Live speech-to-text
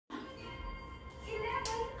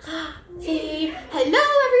Say hello,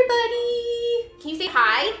 everybody. Can you say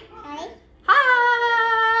hi? Hi.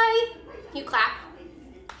 Hi. Can you clap?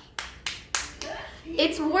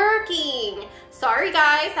 It's working. Sorry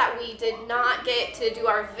guys that we did not get to do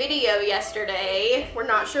our video yesterday. We're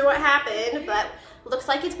not sure what happened, but looks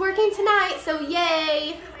like it's working tonight, so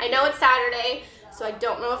yay. I know it's Saturday, so I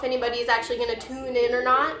don't know if anybody is actually gonna tune in or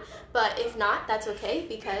not, but if not, that's okay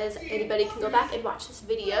because anybody can go back and watch this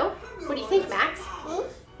video. What do you think, Max?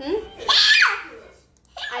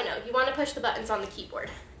 I know, you wanna push the buttons on the keyboard.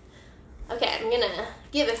 Okay, I'm gonna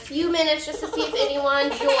give a few minutes just to see if anyone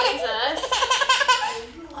joins us.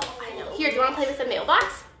 Oh, I know. Here, do you want to play with the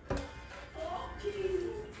mailbox?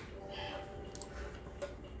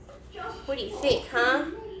 What do you think, huh?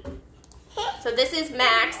 So this is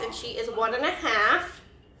Max, and she is 1.5,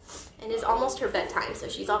 and it's almost her bedtime, so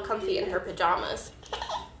she's all comfy in her pajamas.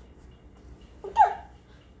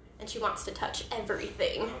 And she wants to touch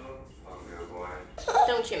everything.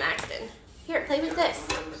 Don't you, Maxton? Here, play with this.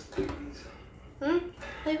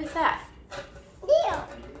 Play with that.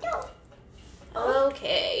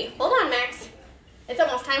 Okay, hold on, Max. It's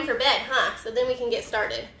almost time for bed, huh? So then we can get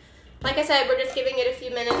started. Like I said, we're just giving it a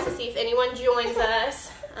few minutes to see if anyone joins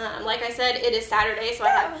us. Like I said, it is Saturday, so I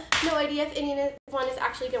have no idea if anyone is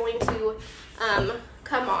actually going to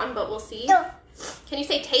come on, but we'll see. Can you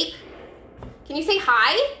say tape? Can you say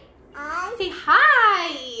hi? Say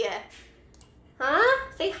hi. Huh?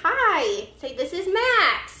 Say hi. Say, this is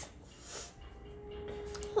Max.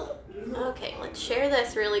 Okay, let's share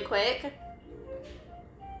this really quick.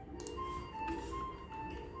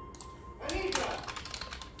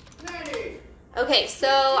 Okay, so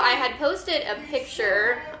I had posted a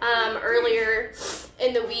picture earlier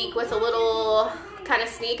in the week with a little kind of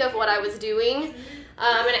sneak of what I was doing.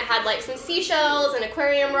 And it had like some seashells and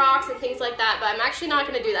aquarium rocks and things like that, but I'm actually not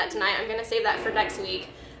going to do that tonight. I'm going to save that for next week.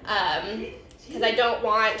 Because I feel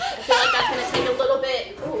like that's going to take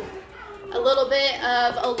a little bit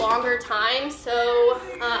of a longer time. So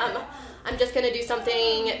I'm just going to do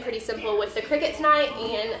something pretty simple with the Cricut tonight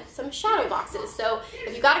and some shadow boxes. So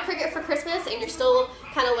if you got a Cricut for Christmas and you're still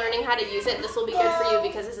kind of learning how to use it, this will be good for you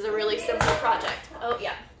because this is a really simple project. Oh,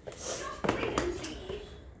 yeah.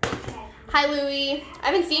 Hi, Louie. I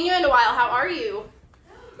haven't seen you in a while. How are you?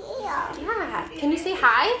 Yeah. Can you say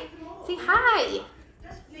hi? Say hi.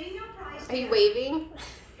 Are you waving?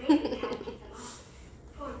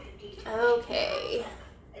 Okay.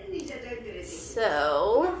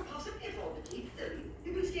 So,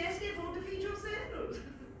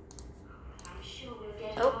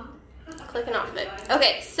 clicking off of it.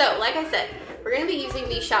 Okay, so like I said, we're going to be using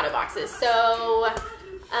these shadow boxes. So,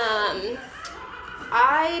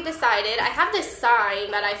 I decided, I have this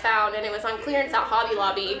sign that I found and it was on clearance at Hobby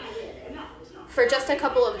Lobby for just a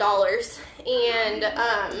couple of dollars. And,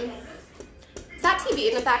 is that TV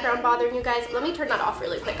in the background bothering you guys? Let me turn that off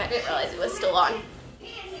really quick. I didn't realize it was still on.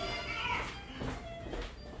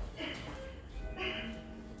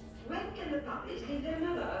 When can the puppies leave their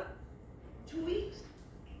mother? 2 weeks.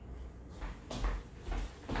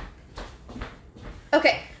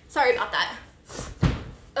 Okay, sorry about that.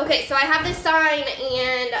 Okay, so I have this sign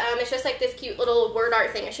and it's just like this cute little word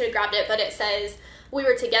art thing. I should have grabbed it, but it says, "We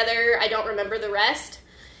were together, I don't remember the rest."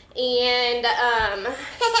 And so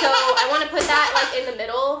I want to put that like in the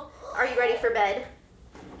middle. Are you ready for bed?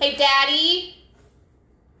 Hey, Daddy.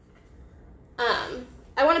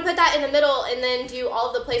 I want to put that in the middle and then do all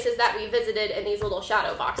of the places that we visited in these little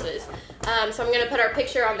shadow boxes. So I'm going to put our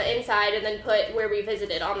picture on the inside and then put where we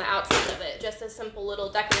visited on the outside of it. Just a simple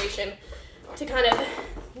little decoration to kind of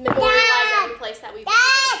memorialize every place that we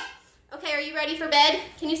visited. Okay, are you ready for bed?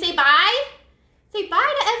 Can you say bye? Say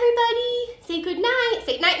bye to everybody. Say good night.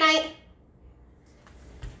 Say night night.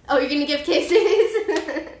 Oh, you're going to give kisses?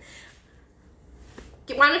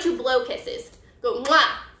 Why don't you blow kisses? Go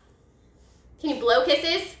mwah. Can you blow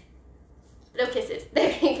kisses? Blow kisses.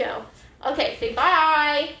 There you go. Okay, say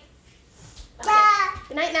bye. Okay.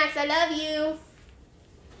 Good night, Max. I love you.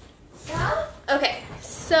 Okay,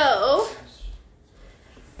 so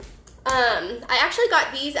I actually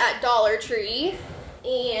got these at Dollar Tree,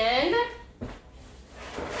 and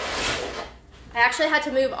I actually had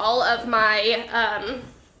to move all of my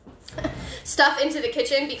stuff into the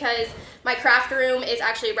kitchen because my craft room is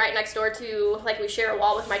actually right next door to, like, we share a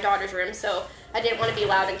wall with my daughter's room, so I didn't want to be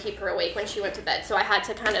loud and keep her awake when she went to bed. So I had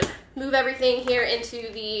to kind of move everything here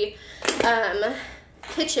into the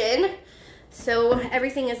kitchen. So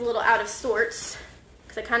everything is a little out of sorts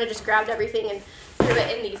because I kind of just grabbed everything and threw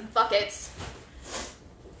it in these buckets.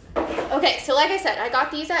 Okay, so like I said, I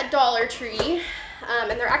got these at Dollar Tree,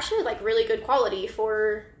 and they're actually like really good quality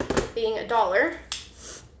for being $1.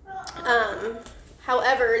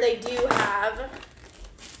 However, they do have,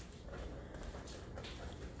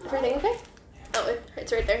 everything okay? Oh,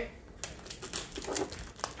 it's right there.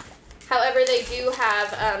 However, they do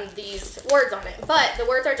have these words on it, but the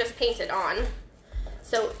words are just painted on,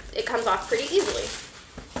 so it comes off pretty easily.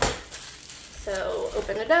 So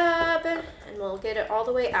open it up, and we'll get it all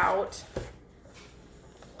the way out.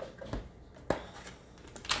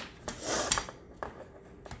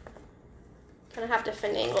 Kind of have to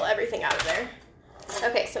finagle everything out of there.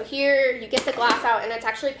 Okay, so here you get the glass out, and it's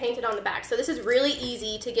actually painted on the back. So this is really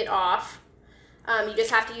easy to get off. You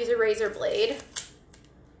just have to use a razor blade.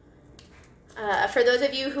 For those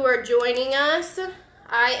of you who are joining us,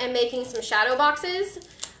 I am making some shadow boxes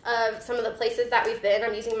of some of the places that we've been.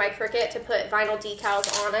 I'm using my Cricut to put vinyl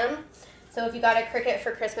decals on them. So if you got a Cricut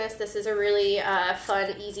for Christmas, this is a really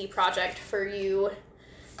fun, easy project for you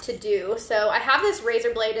to do. So I have this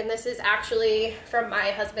razor blade, and this is actually from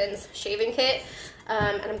my husband's shaving kit.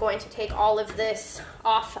 And I'm going to take all of this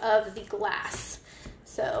off of the glass.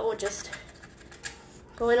 So just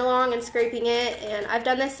going along and scraping it, and I've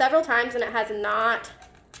done this several times and it has not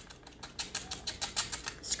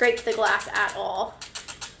scraped the glass at all.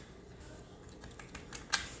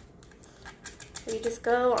 So you just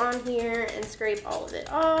go on here and scrape all of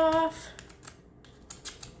it off.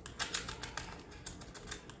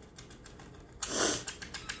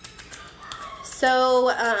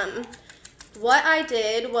 So what I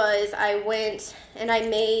did was I went and I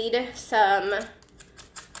made some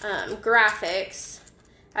graphics.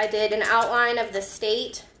 I did an outline of the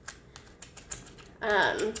state,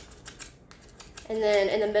 and then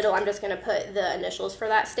in the middle I'm just going to put the initials for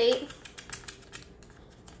that state,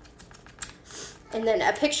 and then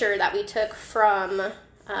a picture that we took from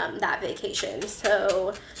that vacation.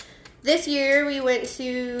 So this year we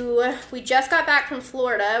just got back from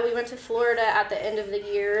Florida. We went to Florida at the end of the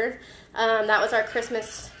year. That was our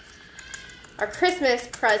Christmas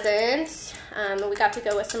present. We got to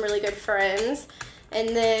go with some really good friends. And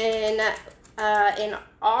then in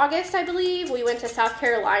August, I believe, we went to South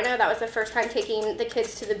Carolina. That was the first time taking the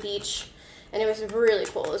kids to the beach, and it was really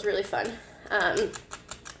cool. It was really fun. And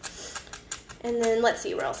then let's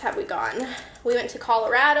see, where else have we gone? We went to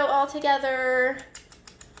Colorado all together.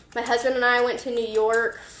 My husband and I went to New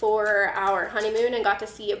York for our honeymoon and got to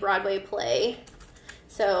see a Broadway play.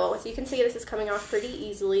 So as you can see, this is coming off pretty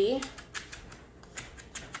easily.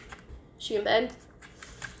 She in bed?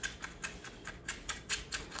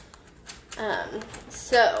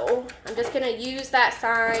 So I'm just gonna use that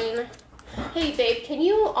sign. Hey babe, can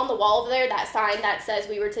you, on the wall over there, that sign that says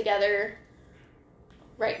we were together,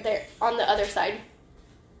 right there on the other side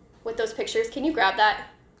with those pictures, can you grab that?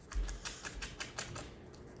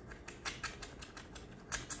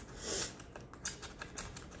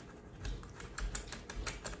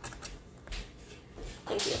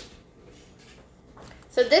 Thank you.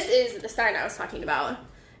 So this is the sign I was talking about,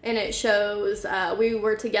 and it shows we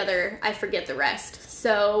were together, I forget the rest.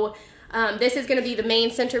 So this is going to be the main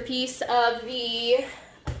centerpiece of the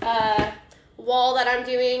wall that I'm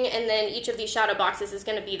doing, and then each of these shadow boxes is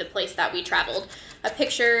going to be the place that we traveled. A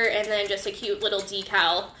picture, and then just a cute little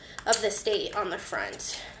decal of the state on the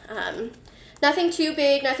front. Nothing too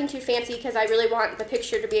big, nothing too fancy, because I really want the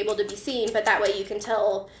picture to be able to be seen, but that way you can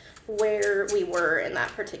tell where we were in that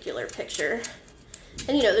particular picture.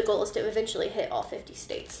 And you know, the goal is to eventually hit all 50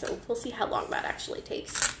 states, so we'll see how long that actually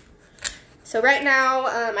takes. So right now,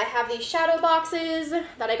 I have these shadow boxes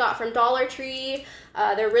that I got from Dollar Tree.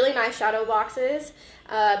 They're really nice shadow boxes,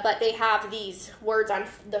 but they have these words on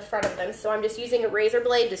the front of them. So I'm just using a razor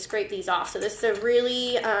blade to scrape these off. So this is a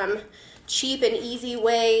really cheap and easy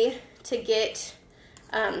way to get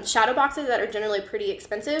shadow boxes that are generally pretty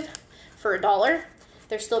expensive for $1.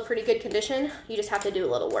 They're still pretty good condition. You just have to do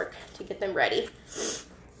a little work to get them ready.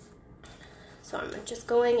 So I'm just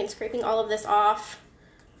going and scraping all of this off.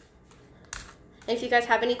 And if you guys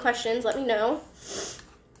have any questions, let me know.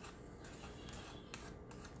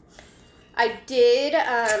 I did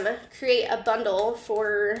create a bundle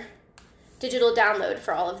for digital download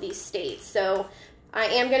for all of these states. So I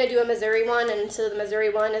am going to do a Missouri one, and so the Missouri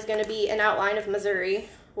one is going to be an outline of Missouri,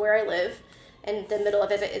 where I live, and the middle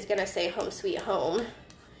of it is going to say Home Sweet Home.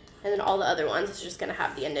 And then all the other ones is just going to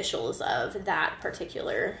have the initials of that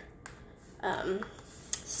particular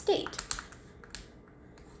state.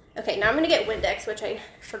 Okay, now I'm going to get Windex, which I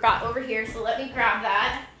forgot over here, so let me grab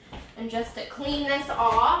that. And just to clean this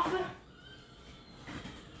off,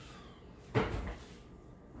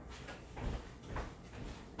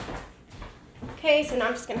 okay, so now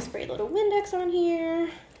I'm just going to spray a little Windex on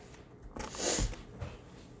here.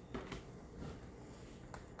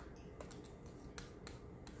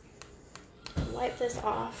 wipe this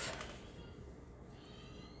off.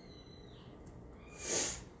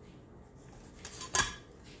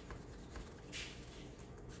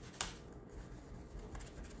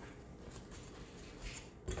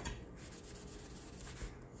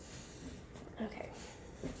 Okay.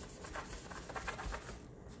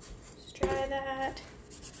 Just dry that.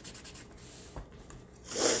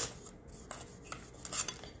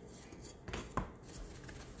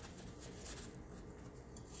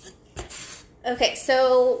 Okay,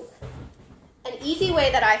 so an easy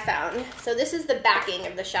way that I found, so this is the backing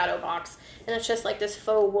of the shadow box, and it's just like this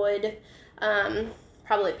faux wood,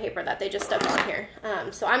 probably paper that they just stuck on here.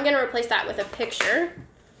 So I'm going to replace that with a picture.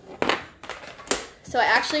 So I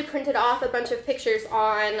actually printed off a bunch of pictures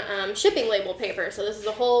on shipping label paper. So this is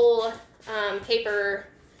a whole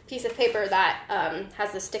piece of paper that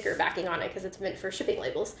has the sticker backing on it because it's meant for shipping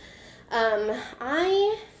labels.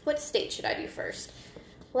 What state should I do first?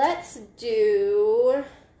 Let's do,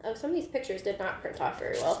 oh, some of these pictures did not print off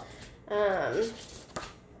very well.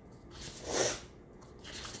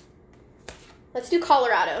 Let's do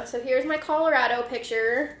Colorado. So here's my Colorado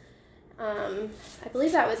picture. I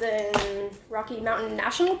believe that was in Rocky Mountain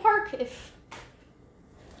National Park.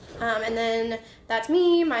 And then that's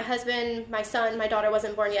me, my husband, my son. My daughter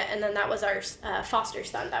wasn't born yet. And then that was our foster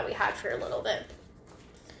son that we had for a little bit.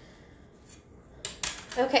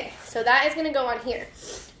 Okay, so that is going to go on here.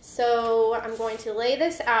 So I'm going to lay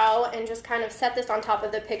this out and just kind of set this on top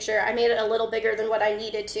of the picture. I made it a little bigger than what I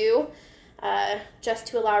needed to, just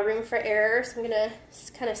to allow room for error. So I'm going to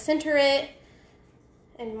kind of center it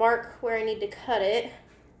and mark where I need to cut it.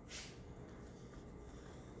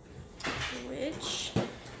 Which,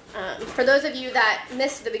 for those of you that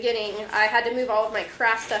missed the beginning, I had to move all of my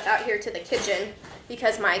craft stuff out here to the kitchen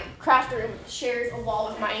because my craft room shares a wall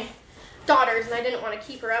with my daughter's, and I didn't want to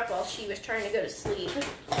keep her up while she was trying to go to sleep.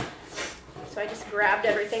 So I just grabbed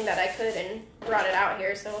everything that I could and brought it out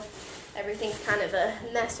here, so everything's kind of a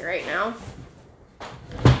mess right now.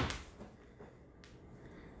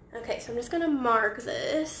 Okay, so I'm just going to mark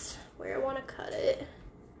this where I want to cut it.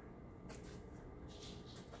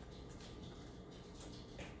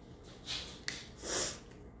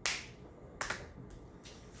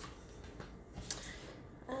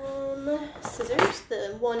 Scissors,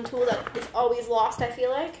 the one tool that is always lost, I feel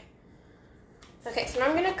like. Okay, so now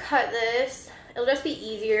I'm going to cut this. It'll just be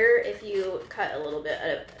easier if you cut a little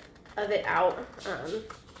bit of it out and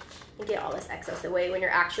get all this excess away when you're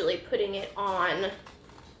actually putting it on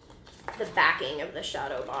the backing of the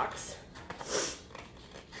shadow box. So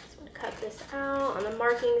I'm going to cut this out on the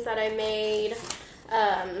markings that I made.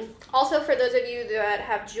 Also, for those of you that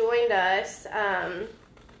have joined us,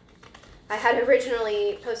 I had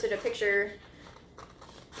originally posted a picture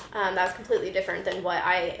that was completely different than what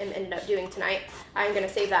I ended up doing tonight. I'm going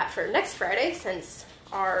to save that for next Friday since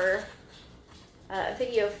our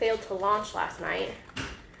video failed to launch last night.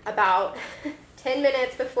 About 10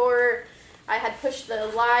 minutes before I had pushed the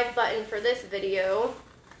live button for this video,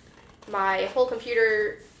 my whole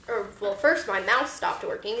computer, well, first my mouse stopped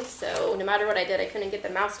working, so no matter what I did, I couldn't get the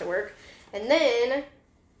mouse to work. And then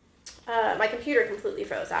my computer completely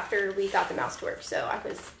froze after we got the mouse to work, so I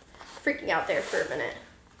was freaking out there for a minute.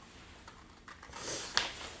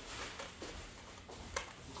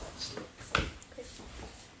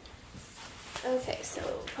 Okay, so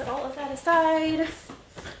put all of that aside.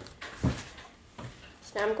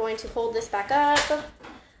 So now I'm going to hold this back up.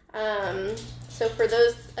 So for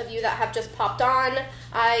those of you that have just popped on,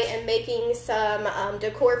 I am making some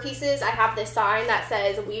decor pieces. I have this sign that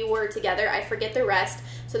says "We were together, I forget the rest."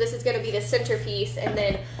 So this is going to be the centerpiece, and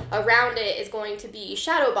then around it is going to be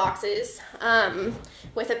shadow boxes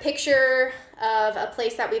with a picture of a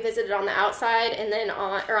place that we visited on the outside, and then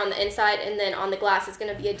on the inside, and then on the glass is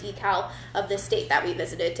going to be a decal of the state that we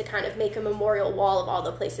visited to kind of make a memorial wall of all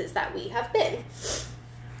the places that we have been.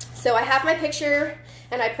 So I have my picture,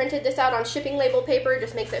 and I printed this out on shipping label paper. It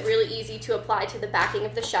just makes it really easy to apply to the backing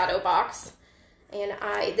of the shadow box. And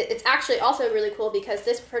it's actually also really cool because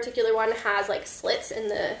this particular one has like slits in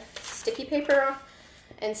the sticky paper,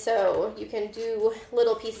 and so you can do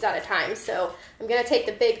little pieces at a time. So I'm going to take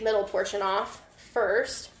the big middle portion off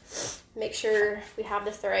first. Make sure we have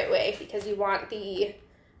this the right way because you want the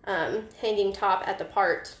hanging top at the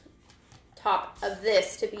top of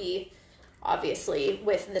this to be obviously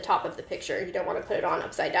with the top of the picture. You don't want to put it on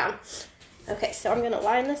upside down. Okay, so I'm going to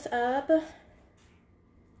line this up.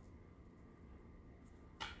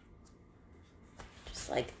 Just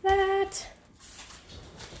like that.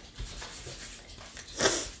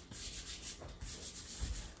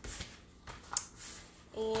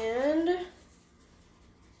 And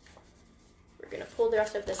we're going to pull the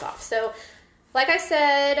rest of this off. So Like I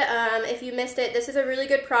said, if you missed it, this is a really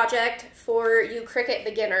good project for you Cricut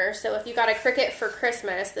beginners. So if you got a Cricut for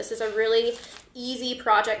Christmas, this is a really easy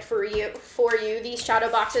project for you. These shadow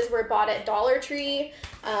boxes were bought at Dollar Tree.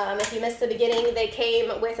 If you missed the beginning, they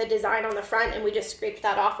came with a design on the front and we just scraped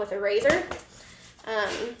that off with a razor.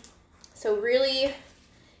 So really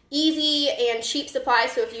easy and cheap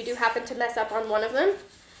supplies. So if you do happen to mess up on one of them,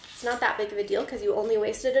 it's not that big of a deal because you only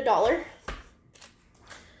wasted $1.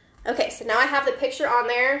 Okay, so now I have the picture on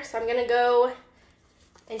there, so I'm gonna go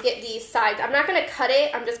and get these sides. I'm not gonna cut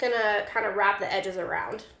it, I'm just gonna kind of wrap the edges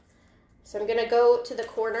around. So I'm gonna go to the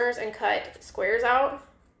corners and cut squares out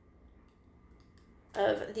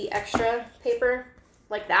of the extra paper,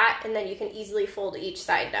 like that, and then you can easily fold each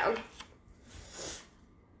side down.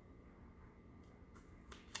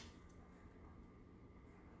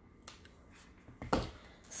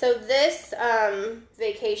 So this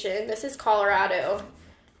vacation, this is Colorado,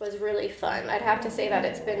 was really fun. I'd have to say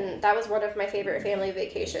that that was one of my favorite family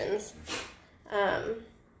vacations.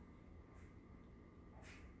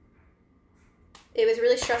 It was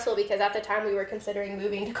really stressful because at the time we were considering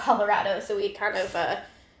moving to Colorado, so we kind of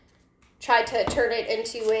tried to turn it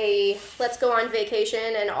into a let's go on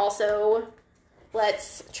vacation and also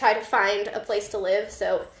let's try to find a place to live.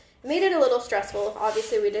 So it made it a little stressful.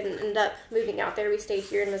 Obviously we didn't end up moving out there. We stayed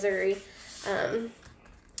here in Missouri.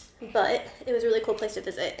 But it was a really cool place to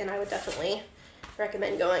visit, and I would definitely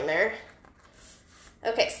recommend going there.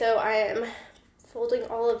 Okay, so I am folding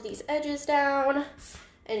all of these edges down,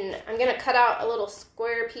 and I'm going to cut out a little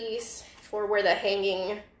square piece for where the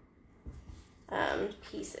hanging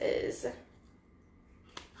piece is.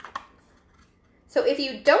 So if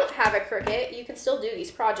you don't have a Cricut, you can still do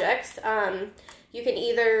these projects. You can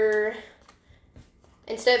either,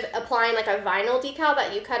 instead of applying like a vinyl decal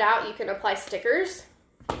that you cut out, you can apply stickers.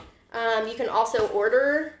 You can also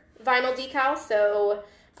order vinyl decals, so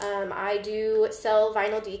I do sell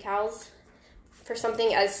vinyl decals for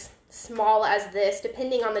something as small as this.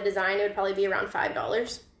 Depending on the design, it would probably be around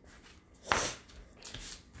 $5.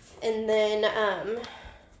 And then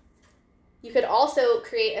you could also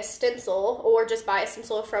create a stencil or just buy a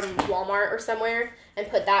stencil from Walmart or somewhere and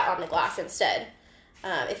put that on the glass instead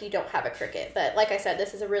if you don't have a Cricut. But like I said,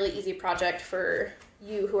 this is a really easy project for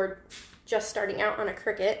you who are just starting out on a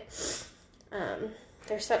Cricut.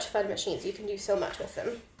 They're such fun machines. You can do so much with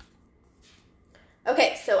them.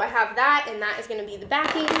 Okay, so I have that, and that is going to be the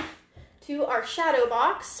backing to our shadow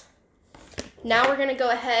box. Now we're going to go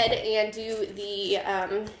ahead and do the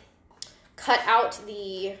cut out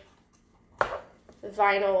the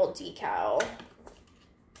vinyl decal.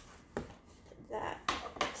 That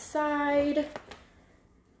side.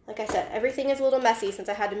 Like I said, everything is a little messy since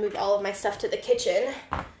I had to move all of my stuff to the kitchen,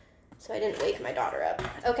 so I didn't wake my daughter up.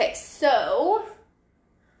 Okay, so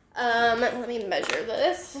let me measure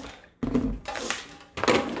this.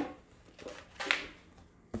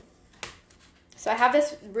 So I have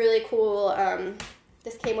this really cool,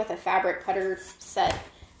 this came with a fabric cutter set,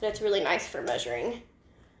 but it's really nice for measuring.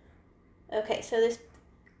 Okay, so this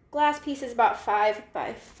glass piece is about 5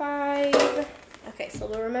 by 5. Okay, so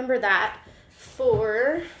we'll remember that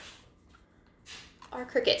for our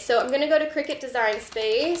Cricut. So I'm gonna go to Cricut Design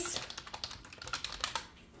Space,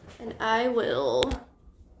 and I will,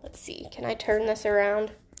 let's see, can I turn this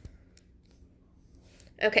around?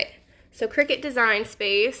 Okay, so Cricut Design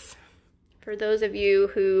Space, for those of you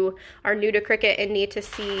who are new to Cricut and need to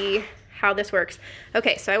see how this works.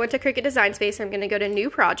 Okay, so I went to Cricut Design Space. I'm gonna go to New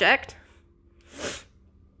Project.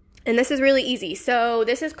 And this is really easy. So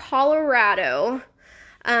this is Colorado.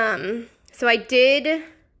 So I did,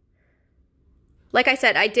 like I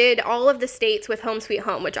said, I did all of the states with Home Sweet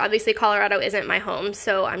Home, which obviously Colorado isn't my home.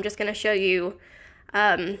 So I'm just gonna show you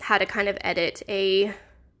how to kind of edit a,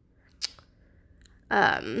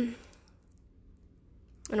 I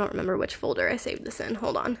don't remember which folder I saved this in.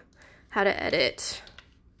 Hold on. How to edit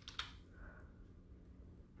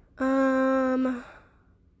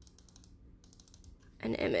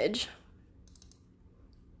an image.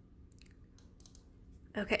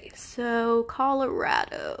 Okay, so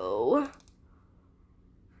Colorado.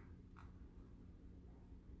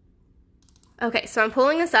 Okay, so I'm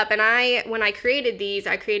pulling this up, and when I created these,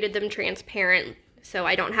 I created them transparent, so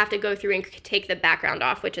I don't have to go through and take the background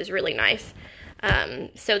off, which is really nice.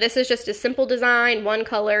 So this is just a simple design, one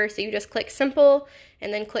color, so you just click simple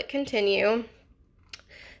and then click continue.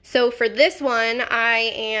 So for this one,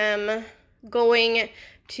 I am going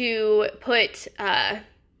to put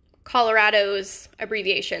Colorado's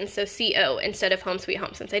abbreviation, so CO, instead of Home Sweet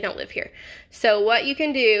Home, since I don't live here. So what you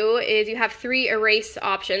can do is you have 3 erase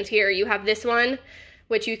options here. You have this one,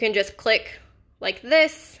 which you can just click like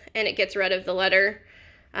this, and it gets rid of the letter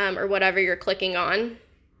or whatever you're clicking on.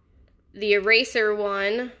 The eraser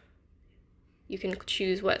one, you can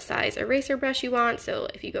choose what size eraser brush you want. So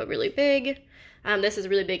if you go really big, this is a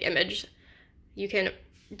really big image, you can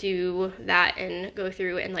do that and go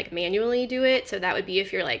through and like manually do it. So that would be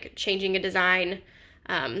if you're like changing a design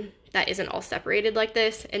that isn't all separated like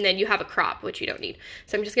this, and then you have a crop, which you don't need.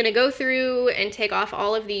 So I'm just gonna go through and take off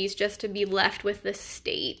all of these just to be left with the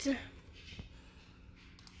state.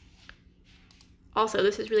 Also,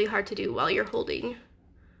 this is really hard to do while you're holding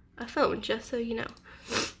a phone, just so you know.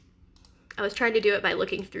 I was trying to do it by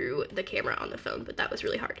looking through the camera on the phone, but that was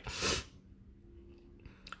really hard.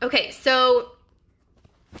 Okay, so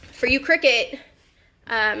for you Cricut,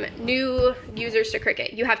 new users to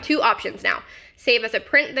Cricut, you have two options now. Save as a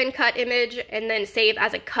print then cut image, and then save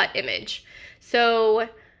as a cut image. So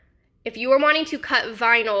if you are wanting to cut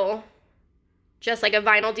vinyl, just like a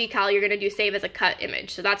vinyl decal, you're gonna do save as a cut image.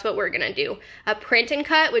 So that's what we're gonna do. A print and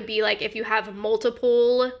cut would be like if you have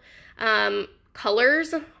multiple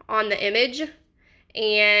colors on the image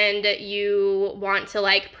and you want to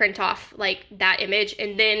like print off like that image,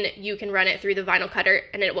 and then you can run it through the vinyl cutter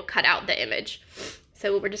and it will cut out the image.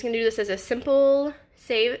 So we're just gonna do this as a simple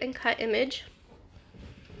save and cut image.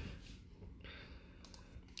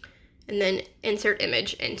 And then insert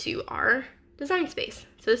image into our design space.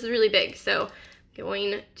 So this is really big. So I'm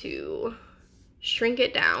going to shrink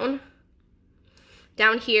it down.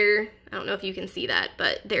 Down here, I don't know if you can see that,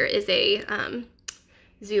 but there is a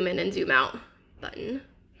zoom in and zoom out button.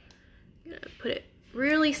 I'm gonna put it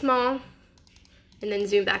really small and then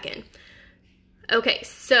zoom back in. Okay,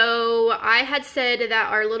 so I had said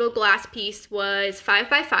that our little glass piece was 5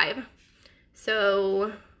 by 5.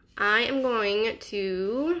 So I am going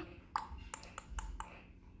to,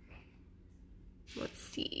 let's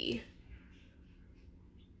see,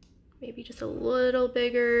 maybe just a little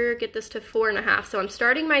bigger, get this to 4.5. So I'm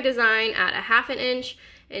starting my design at 1/2 inch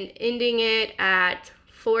and ending it at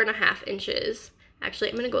 4.5 inches. Actually,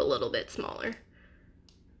 I'm gonna go a little bit smaller.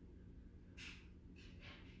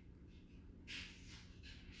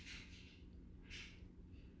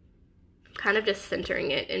 I'm kind of just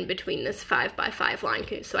centering it in between this 5 by 5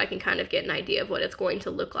 line so I can kind of get an idea of what it's going to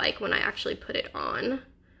look like when I actually put it on.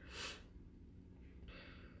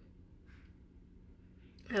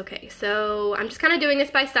 Okay, so I'm just kind of doing this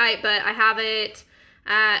by sight, but I have it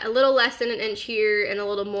at a little less than 1 inch here and a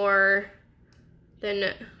little more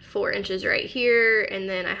than 4 inches right here, and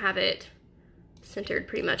then I have it centered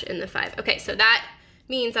pretty much in the 5. Okay, so that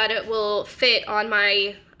means that it will fit on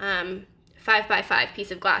my 5 by 5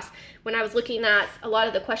 piece of glass. When I was looking at a lot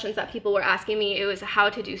of the questions that people were asking me, it was how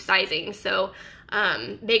to do sizing. So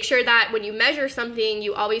make sure that when you measure something,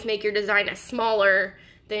 you always make your design as smaller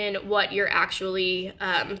than what you're actually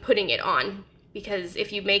putting it on, because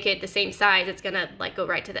if you make it the same size, it's gonna like go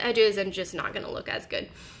right to the edges and just not gonna look as good.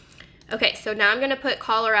 Okay, so now I'm gonna put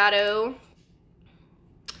Colorado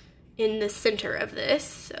in the center of this.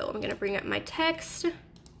 So I'm gonna bring up my text,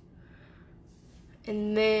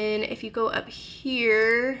 and then if you go up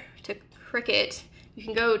here to Cricut, you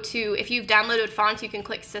can go to, if you've downloaded fonts, you can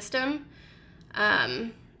click System.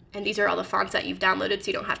 And these are all the fonts that you've downloaded, so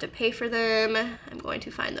you don't have to pay for them. I'm going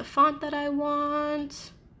to find the font that I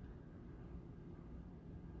want.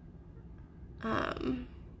 I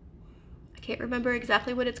can't remember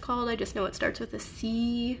exactly what it's called. I just know it starts with a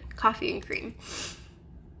C, Coffee and Cream.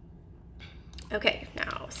 Okay,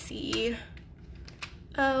 now C-O.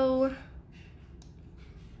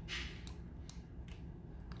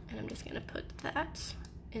 And I'm just gonna put that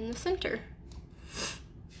in the center.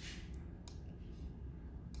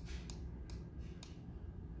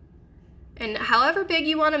 And however big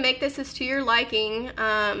you want to make this is to your liking.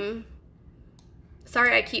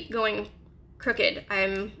 Sorry, I keep going crooked.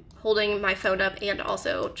 I'm holding my phone up and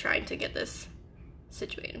also trying to get this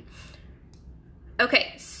situated.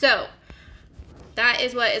 Okay, so that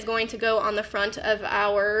is what is going to go on the front of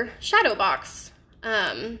our shadow box.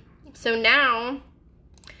 So now,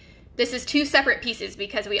 this is 2 separate pieces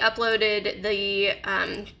because we uploaded the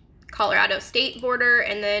Colorado state border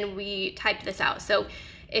and then we typed this out. So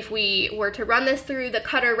if we were to run this through the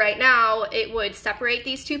cutter right now, it would separate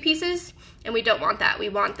these 2 pieces, and we don't want that. We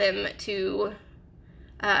want them to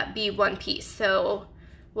be one piece. So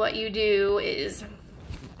what you do is,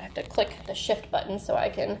 I have to click the shift button so I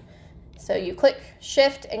can, so you click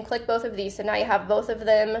shift and click both of these. So now you have both of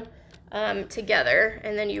them together,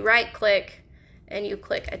 and then you right click and you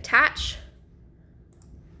click attach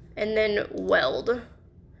and then weld.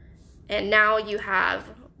 And now you have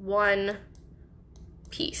one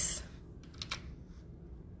piece.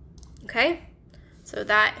 Okay, so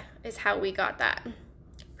that is how we got that.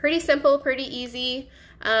 Pretty simple, pretty easy.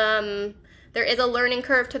 There is a learning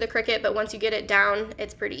curve to the Cricut, but once you get it down,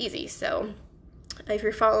 it's pretty easy. So if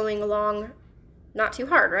you're following along, not too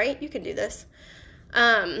hard, right? You can do this.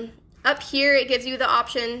 Up here, it gives you the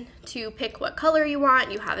option to pick what color you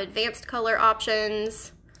want. You have advanced color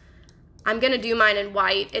options. I'm gonna do mine in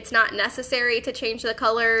white. It's not necessary to change the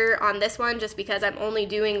color on this one just because I'm only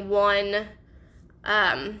doing one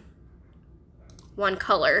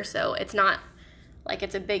color, so it's not like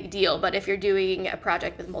it's a big deal. But if you're doing a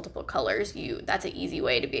project with multiple colors, that's an easy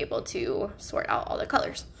way to be able to sort out all the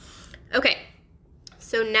colors. Okay,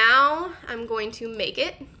 so now I'm going to make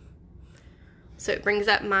it. So it brings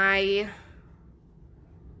up my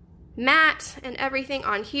mat and everything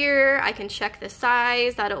on here. I can check the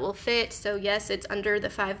size that it will fit. So yes, it's under the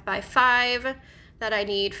 5x5 that I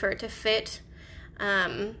need for it to fit.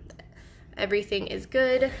 Everything is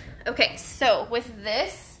good. Okay, so with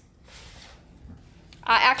this,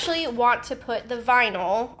 I actually want to put the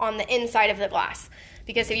vinyl on the inside of the glass,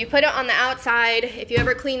 because if you put it on the outside, if you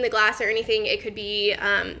ever clean the glass or anything, it could be,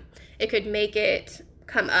 it could make it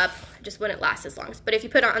come up, just wouldn't last as long. But if you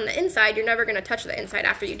put it on the inside, you're never gonna touch the inside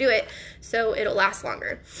after you do it, so it'll last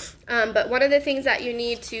longer. But one of the things that you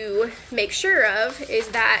need to make sure of is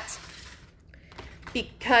that,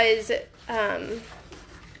 because,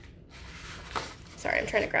 sorry, I'm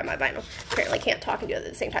trying to grab my vinyl. Apparently can't talk and do it at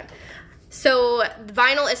the same time. So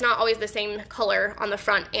vinyl is not always the same color on the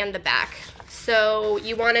front and the back. So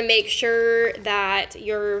you wanna make sure that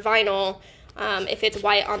your vinyl, if it's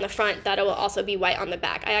white on the front, that it will also be white on the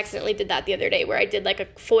back. I accidentally did that the other day where I did like a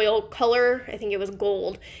foil color, I think it was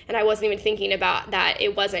gold, and I wasn't even thinking about that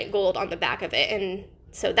it wasn't gold on the back of it. And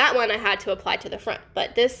so that one I had to apply to the front,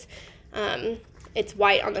 but this, it's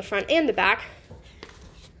white on the front and the back,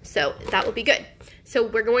 so that will be good. So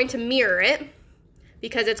we're going to mirror it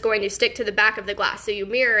because it's going to stick to the back of the glass. So you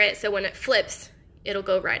mirror it so when it flips, it'll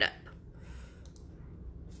go right up.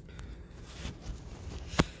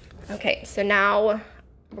 Okay, so now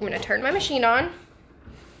we're gonna turn my machine on.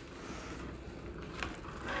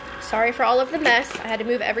 Sorry for all of the mess. I had to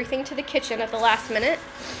move everything to the kitchen at the last minute.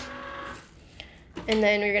 And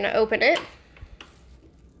then we're gonna open it.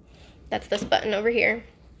 That's this button over here.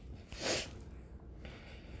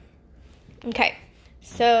 Okay,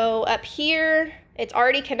 so up here, it's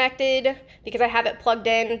already connected because I have it plugged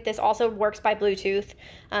in. This also works by Bluetooth,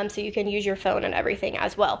 so you can use your phone and everything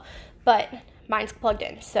as well. But mine's plugged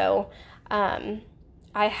in. So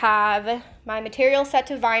I have my material set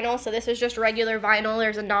to vinyl. So this is just regular vinyl.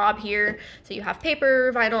 There's a knob here. So you have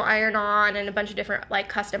paper, vinyl iron-on, and a bunch of different like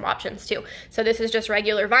custom options too. So this is just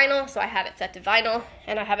regular vinyl. So I have it set to vinyl,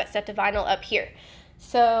 and I have it set to vinyl up here.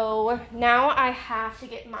 So now I have to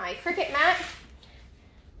get my Cricut mat,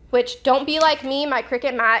 which don't be like me. My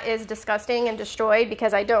Cricut mat is disgusting and destroyed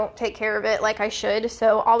because I don't take care of it like I should.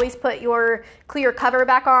 So always put your clear cover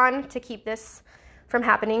back on to keep this from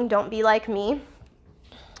happening. Don't be like me.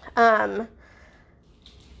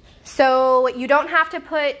 So you don't have to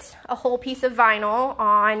put a whole piece of vinyl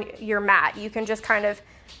on your mat. You can just kind of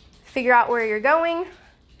figure out where you're going.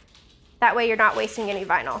 That way you're not wasting any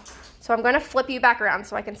vinyl. So I'm going to flip you back around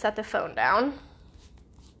so I can set the phone down.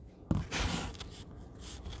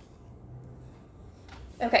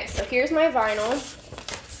 Okay, so here's my vinyl,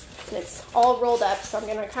 and it's all rolled up, so I'm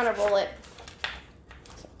gonna kind of roll it,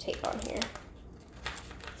 some tape on here.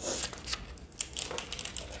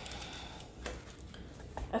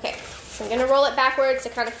 Okay, so I'm gonna roll it backwards to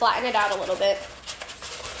kind of flatten it out a little bit.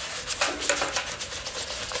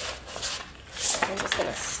 I'm just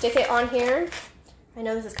gonna stick it on here. I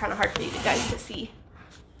know this is kind of hard for you guys to see.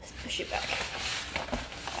 Let's push it back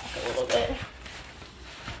a little bit.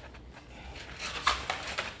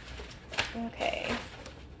 Okay,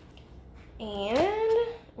 and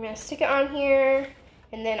I'm going to stick it on here,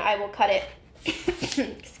 and then I will cut it.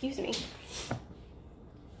 Excuse me.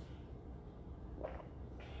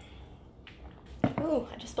 Ooh,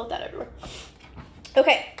 I just spilled that everywhere.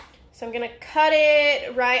 Okay, so I'm going to cut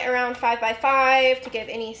it right around 5x5 to give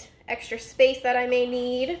any extra space that I may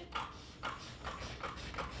need.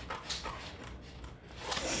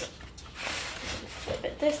 Flip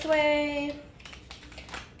it this way.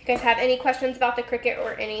 If you guys have any questions about the Cricut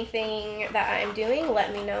or anything that I'm doing,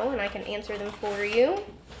 let me know and I can answer them for you.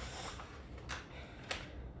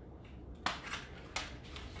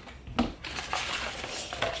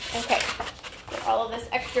 Okay, get all of this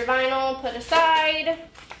extra vinyl put aside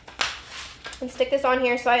and stick this on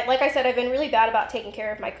here. So like I said, I've been really bad about taking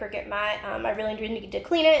care of my Cricut mat. I really do need to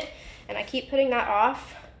clean it, and I keep putting that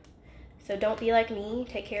off. So don't be like me,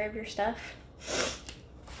 take care of your stuff.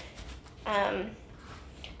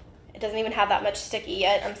 doesn't even have that much sticky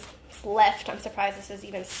yet. I'm surprised this is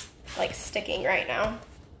even like sticking right now.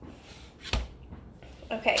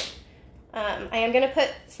 Okay, I am gonna put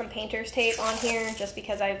some painter's tape on here just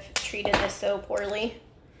because I've treated this so poorly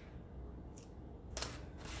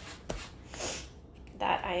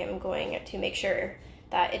that I am going to make sure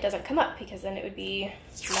that it doesn't come up, because then it would be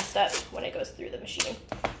messed up when it goes through the machine.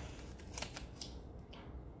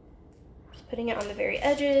 Just putting it on the very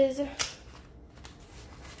edges.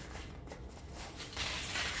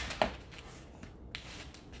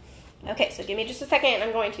 Okay, so give me just a second.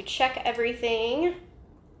 I'm going to check everything.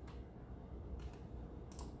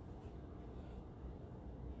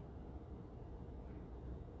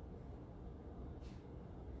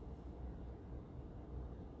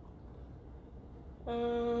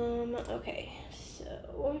 Okay,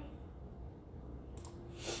 so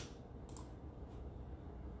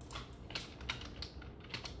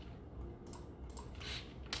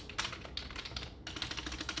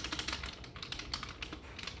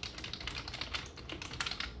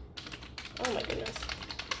oh my goodness.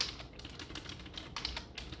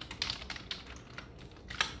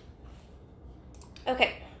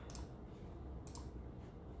 Okay.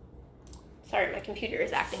 Sorry, my computer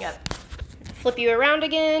is acting up. Flip you around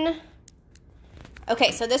again.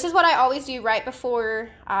 Okay, so this is what I always do right before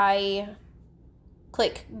I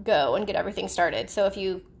click go and get everything started. So if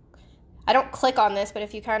you, I don't click on this, but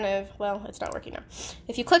if you kind of, well, it's not working now.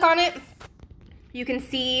 If you click on it, you can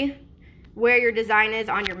see where your design is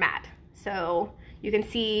on your mat. So you can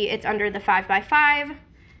see it's under the 5x5,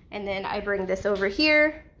 and then I bring this over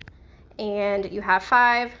here, and you have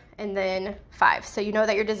 5 and then 5. So you know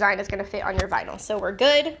that your design is gonna fit on your vinyl. So we're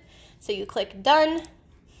good. So you click done,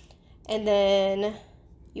 and then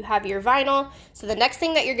you have your vinyl. So the next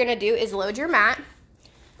thing that you're gonna do is load your mat.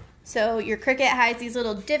 So your Cricut has these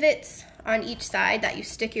little divots on each side that you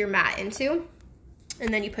stick your mat into,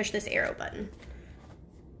 and then you push this arrow button,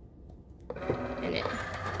 and it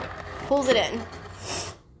pulls it in,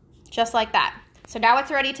 just like that. So now it's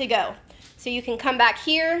ready to go. So you can come back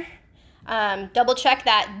here, double check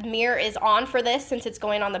that mirror is on for this since it's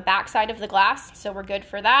going on the back side of the glass, so we're good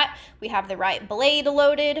for that. We have the right blade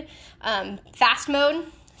loaded, fast mode.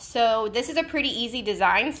 So this is a pretty easy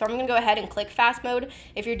design, so I'm gonna go ahead and click fast mode.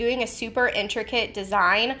 If you're doing a super intricate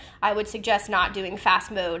design, I would suggest not doing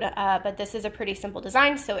fast mode, but this is a pretty simple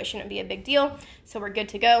design, so it shouldn't be a big deal. So we're good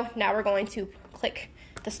to go. Now we're going to click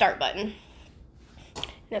the start button,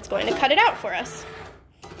 and it's going to cut it out for us.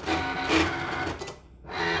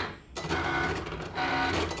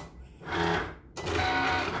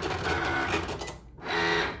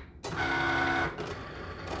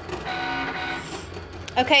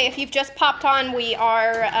 Okay, if you've just popped on, we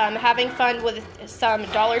are having fun with some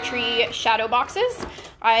Dollar Tree shadow boxes.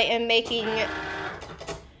 I am making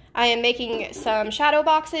some shadow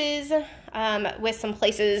boxes with some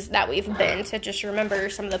places that we've been, to just remember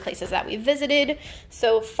some of the places that we've visited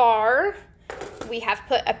so far. We have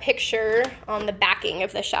put a picture on the backing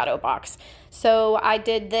of the shadow box. So I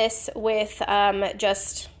did this with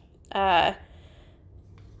just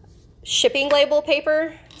shipping label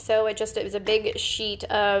paper. So it was a big sheet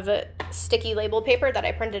of sticky label paper that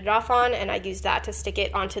I printed it off on, and I used that to stick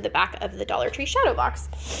it onto the back of the Dollar Tree shadow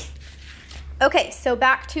box. Okay, so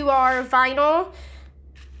back to our vinyl.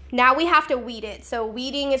 Now we have to weed it. So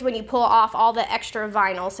weeding is when you pull off all the extra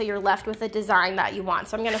vinyl so you're left with the design that you want.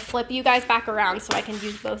 So I'm gonna flip you guys back around so I can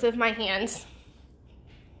use both of my hands.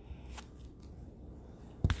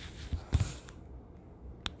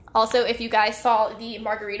 Also, if you guys saw the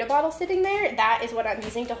margarita bottle sitting there, that is what I'm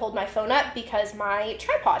using to hold my phone up because my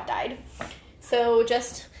tripod died. So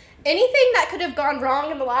just anything that could have gone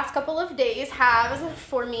wrong in the last couple of days has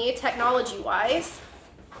for me, technology-wise.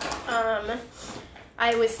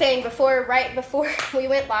 I was saying before, right before we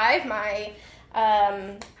went live, my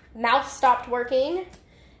mouse stopped working,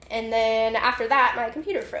 and then after that, my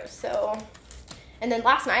computer froze. So, and then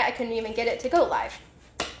last night, I couldn't even get it to go live.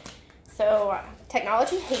 So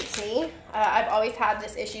technology hates me. I've always had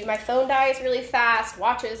this issue. My phone dies really fast,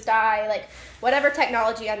 watches die, like whatever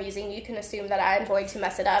technology I'm using, you can assume that I'm going to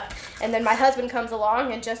mess it up. And then my husband comes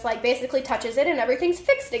along and just like basically touches it and everything's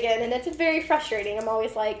fixed again. And it's very frustrating. I'm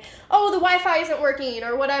always like, oh, the Wi-Fi isn't working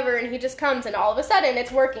or whatever. And he just comes and all of a sudden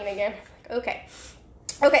it's working again. Like, okay.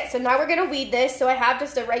 Okay, so now we're gonna weed this. So I have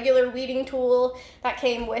just a regular weeding tool that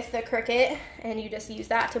came with the Cricut, and you just use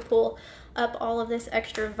that to pull up all of this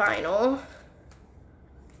extra vinyl,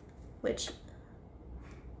 which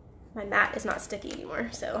my mat is not sticky anymore.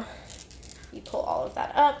 So you pull all of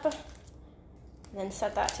that up and then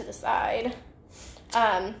set that to the side.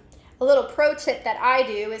 A little pro tip that I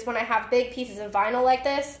do is when I have big pieces of vinyl like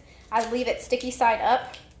this, I leave it sticky side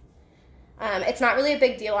up. It's not really a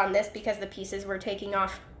big deal on this because the pieces we're taking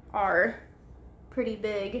off are pretty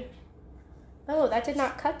big. Oh, that did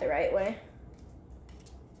not cut the right way.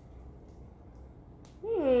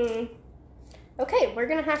 Okay, we're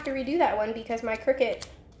gonna have to redo that one because my Cricut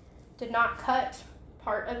did not cut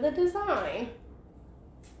part of the design.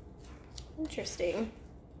 Interesting.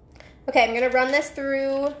 Okay, I'm gonna run this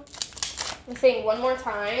through the thing one more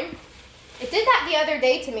time. It did that the other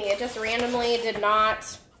day to me. It just randomly did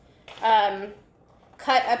not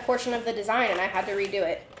cut a portion of the design and I had to redo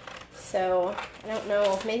it. So, I don't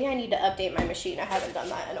know, maybe I need to update my machine. I haven't done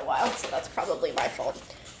that in a while, so that's probably my fault.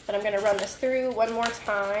 But I'm gonna run this through one more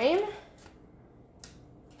time.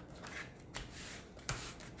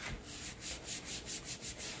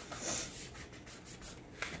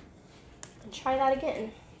 And try that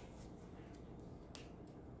again.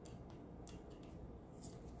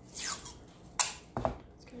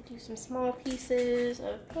 Do some small pieces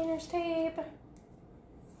of painter's tape.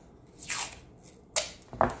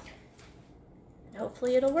 And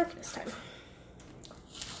hopefully it'll work this time.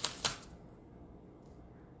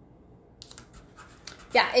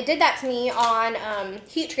 Yeah, it did that to me on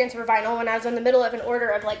heat transfer vinyl when I was in the middle of an order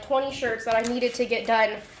of like 20 shirts that I needed to get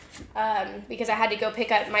done because I had to go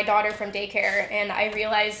pick up my daughter from daycare, and I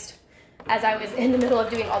realized as I was in the middle of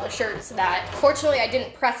doing all the shirts that fortunately I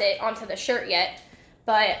didn't press it onto the shirt yet.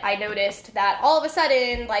 But I noticed that all of a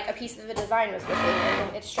sudden, like, a piece of the design was missing,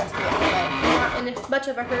 and it stressed me out. But I'm not in much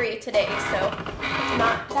of a hurry today, so it's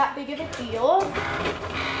not that big of a deal.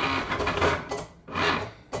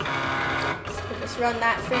 So we'll just run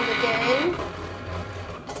that through again.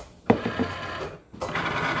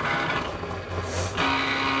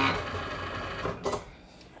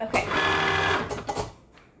 Okay.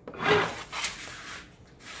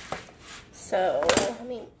 So let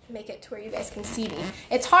me make it to where you guys can see me.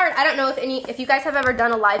 It's hard. I don't know if you guys have ever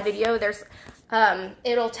done a live video. There's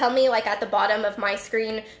it'll tell me like at the bottom of my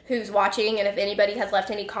screen who's watching and if anybody has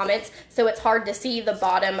left any comments. So it's hard to see the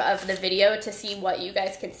bottom of the video to see what you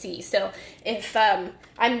guys can see. So if I'm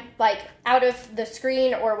like out of the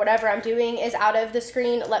screen or whatever I'm doing is out of the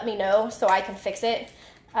screen, let me know so I can fix it.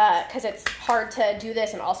 Because it's hard to do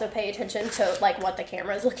this and also pay attention to like what the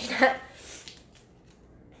camera is looking at.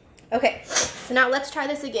 Okay, so now let's try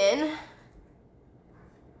this again.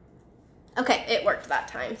 Okay, it worked that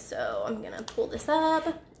time, so I'm gonna pull this up.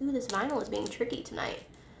 Ooh, this vinyl is being tricky tonight.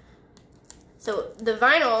 So the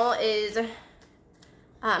vinyl is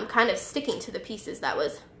kind of sticking to the pieces that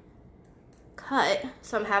was cut,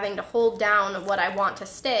 so I'm having to hold down what I want to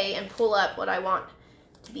stay and pull up what I want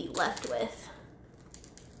to be left with.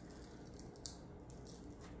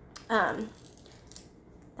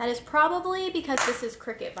 That is probably because this is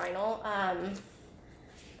Cricut vinyl.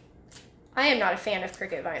 I am not a fan of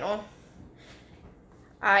Cricut vinyl.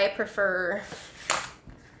 I prefer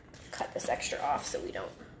cut this extra off so we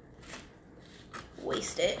don't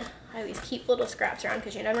waste it. I always keep little scraps around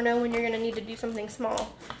because you never know when you're going to need to do something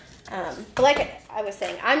small. But like I was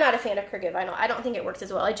saying, I'm not a fan of Cricut vinyl. I don't think it works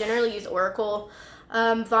as well. I generally use Oracle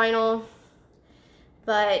vinyl,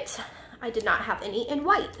 but I did not have any in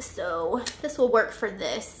white, so this will work for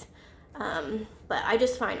this. But I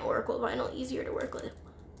just find Oracle vinyl easier to work with.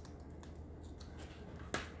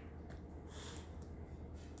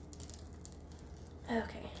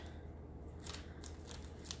 Okay.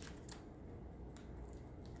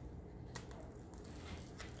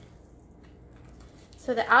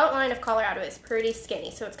 So the outline of Colorado is pretty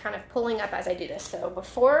skinny, so it's kind of pulling up as I do this. So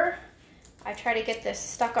before I try to get this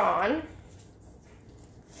stuck on,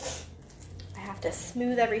 I have to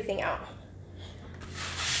smooth everything out.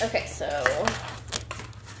 Okay, so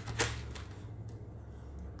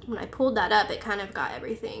when I pulled that up, it kind of got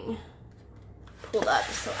everything pulled up.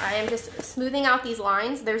 So I am just smoothing out these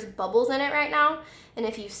lines. There's bubbles in it right now, and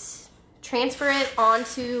if you transfer it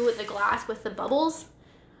onto the glass with the bubbles,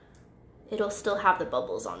 it'll still have the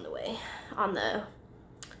bubbles on the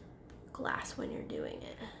glass when you're doing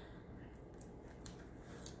it.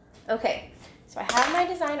 Okay, so I have my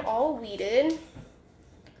design all weeded.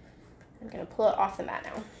 I'm gonna pull it off the mat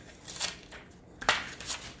now.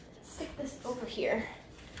 Stick this over here.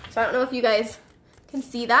 So I don't know if you guys can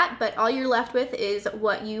see that, but all you're left with is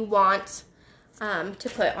what you want to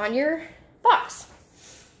put on your box.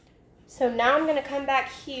 So now I'm gonna come back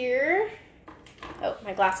here. Oh,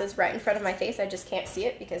 my glass is right in front of my face. I just can't see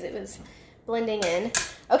it because it was blending in.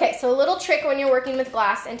 Okay, so a little trick when you're working with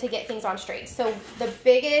glass and to get things on straight. So the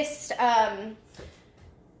biggest,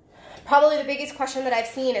 probably the biggest question that I've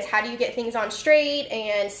seen is how do you get things on straight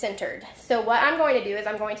and centered? So what I'm going to do is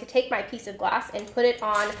I'm going to take my piece of glass and put it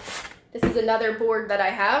on This is another board that I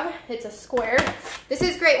have. It's a square. This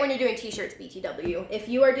is great when you're doing t-shirts, BTW. If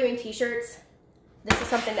you are doing t-shirts, this is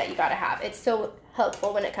something that you gotta have. It's so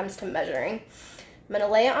helpful when it comes to measuring. I'm gonna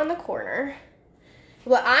lay it on the corner.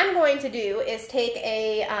 What I'm going to do is take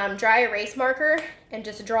a dry erase marker and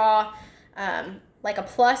just draw like a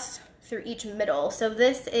plus through each middle. So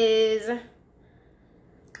this is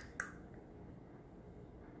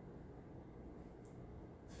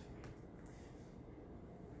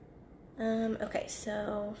okay,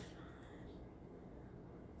 so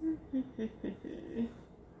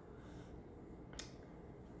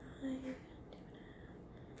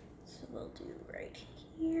so we'll do right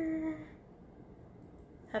here.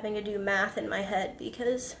 Having to do math in my head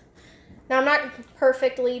because now I'm not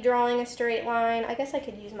perfectly drawing a straight line. I guess I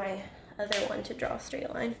could use my other one to draw a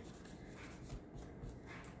straight line.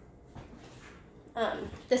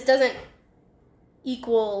 This doesn't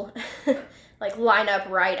equal like line up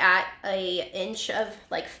right at a inch of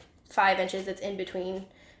like 5 inches. It's in between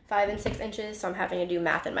 5 and 6 inches, so I'm having to do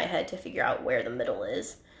math in my head to figure out where the middle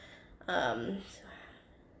is. And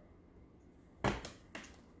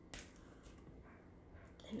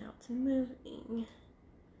now it's moving,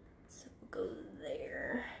 so we'll go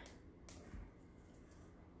there.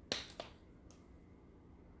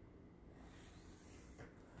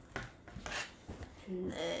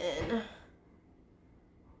 And then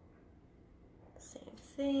same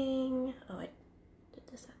thing. Oh, I did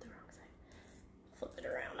this at the wrong side. Flip it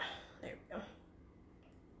around. There we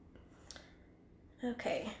go.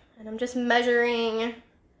 Okay, and I'm just measuring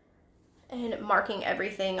and marking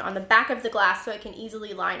everything on the back of the glass so I can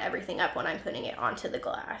easily line everything up when I'm putting it onto the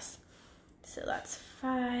glass. So that's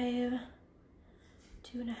 5,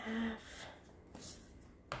 2.5.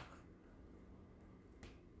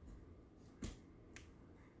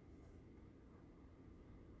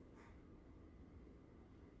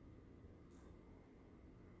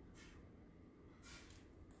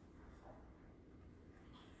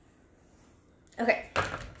 Okay.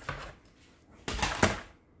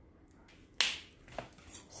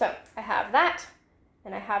 So I have that,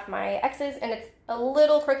 and I have my X's, and it's a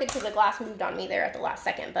little crooked because the glass moved on me there at the last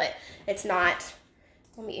second, but it's not.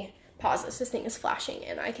 Let me pause this. This thing is flashing,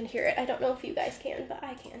 and I can hear it. I don't know if you guys can, but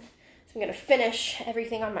I can. So I'm gonna finish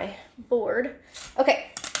everything on my board. Okay,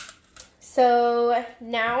 so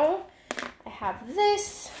now I have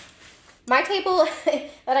this. My table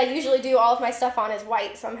that I usually do all of my stuff on is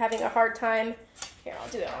white, so I'm having a hard time. Here, I'll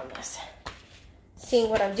do it on this. Seeing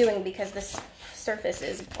what I'm doing because this surface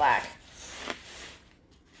is black.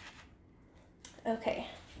 Okay.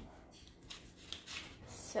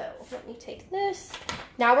 So let me take this.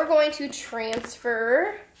 Now we're going to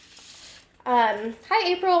transfer. Hi,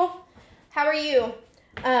 April. How are you?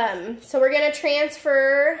 So we're going to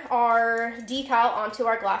transfer our decal onto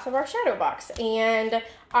our glass of our shadow box. And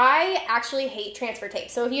I actually hate transfer tape.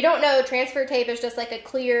 So if you don't know, transfer tape is just like a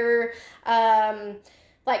clear,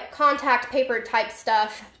 like contact paper type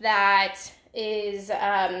stuff that is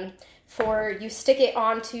for you stick it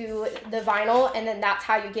onto the vinyl and then that's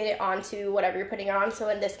how you get it onto whatever you're putting it on. So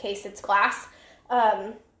in this case, it's glass.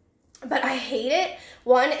 But I hate it.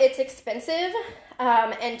 One, it's expensive.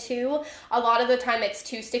 And two, a lot of the time it's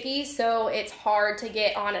too sticky, so it's hard to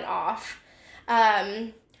get on and off.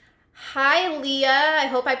 Hi, Leah. I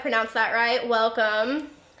hope I pronounced that right. Welcome.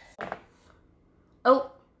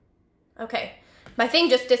 Oh, okay. My thing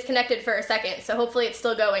just disconnected for a second, so hopefully it's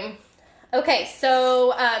still going. Okay,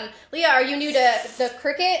 so Leah, are you new to the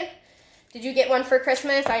Cricut? Did you get one for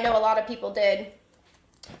Christmas? I know a lot of people did.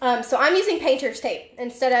 So I'm using painter's tape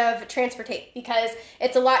instead of transfer tape because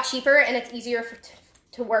it's a lot cheaper and it's easier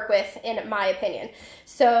to work with, in my opinion.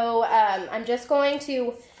 So I'm just going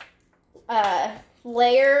to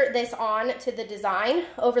layer this on to the design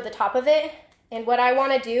over the top of it. And what I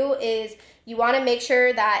want to do is you want to make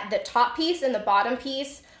sure that the top piece and the bottom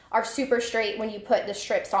piece are super straight when you put the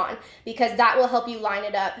strips on, because that will help you line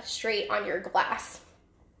it up straight on your glass.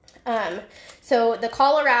 So the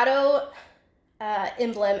Colorado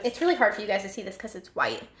emblem, it's really hard for you guys to see this because it's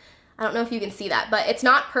white. I don't know if you can see that, but it's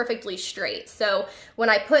not perfectly straight. So when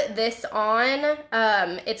I put this on,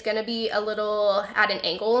 it's gonna be a little at an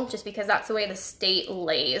angle just because that's the way the state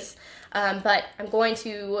lays. But I'm going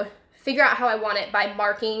to figure out how I want it by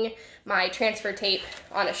marking my transfer tape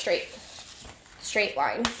on a straight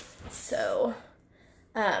line. So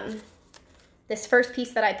this first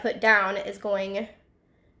piece that I put down is going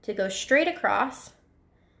to go straight across.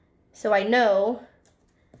 So I know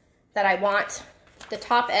that I want the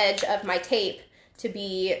top edge of my tape to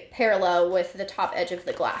be parallel with the top edge of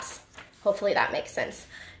the glass. Hopefully that makes sense.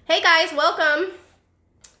 Hey guys, welcome.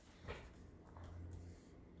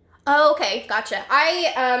 Oh, okay, gotcha.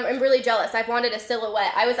 I am really jealous. I've wanted a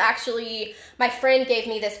silhouette. My friend gave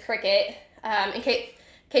me this Cricut. In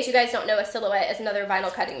case you guys don't know, a silhouette is another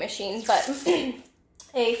vinyl cutting machine, but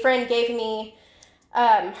a friend gave me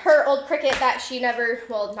her old Cricut that she never,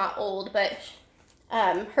 well, not old, but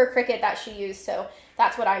her Cricut that she used, so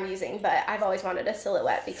that's what I'm using, but I've always wanted a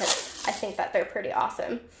silhouette because I think that they're pretty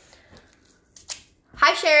awesome.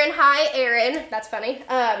 Hi, Sharon. Hi, Erin. That's funny.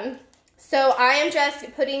 So I am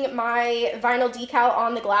just putting my vinyl decal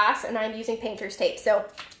on the glass, and I'm using painter's tape. So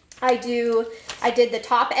I did the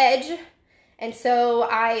top edge, and so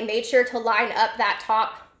I made sure to line up that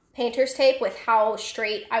top painter's tape with how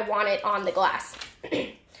straight I want it on the glass.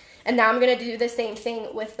 And now I'm gonna do the same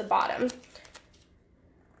thing with the bottom.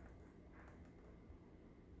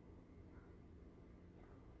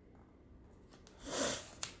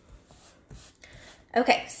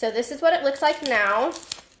 Okay, so this is what it looks like now.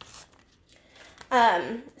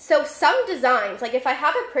 So some designs, like if I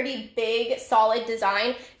have a pretty big, solid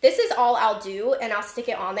design, this is all I'll do, and I'll stick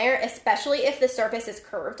it on there, especially if the surface is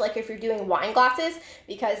curved, like if you're doing wine glasses,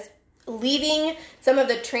 because leaving some of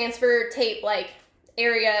the transfer tape like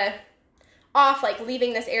area off, like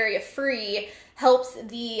leaving this area free, helps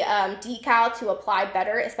the decal to apply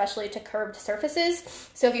better, especially to curved surfaces.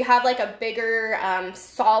 So if you have like a bigger,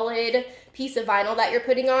 solid piece of vinyl that you're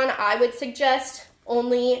putting on, I would suggest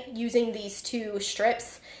only using these two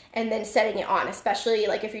strips and then setting it on, especially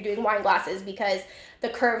like if you're doing wine glasses, because the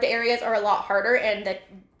curved areas are a lot harder and the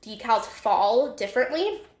decals fall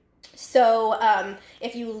differently. So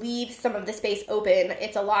if you leave some of the space open,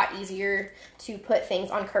 it's a lot easier to put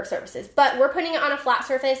things on curved surfaces. But we're putting it on a flat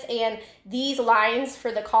surface, and these lines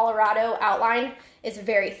for the Colorado outline is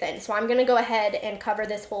very thin. So I'm gonna go ahead and cover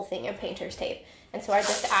this whole thing in painter's tape. And so I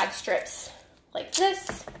just add strips like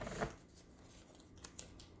this.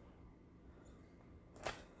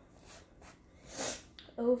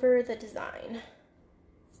 Over the design.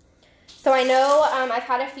 So I know I've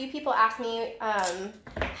had a few people ask me,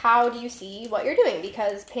 how do you see what you're doing?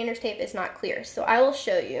 Because painter's tape is not clear. So I will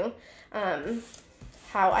show you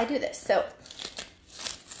how I do this. So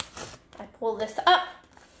I pull this up.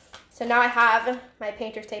 So now I have my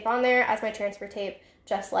painter's tape on there as my transfer tape,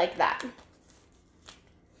 just like that.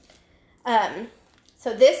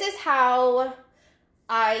 So this is how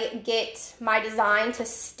I get my design to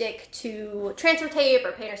stick to transfer tape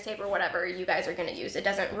or painter's tape or whatever you guys are gonna use. It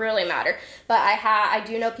doesn't really matter, but I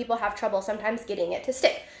do know people have trouble sometimes getting it to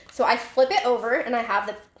stick. So I flip it over and I have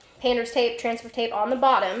the painter's tape, transfer tape on the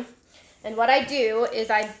bottom. And what I do is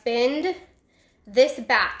I bend this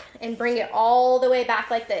back and bring it all the way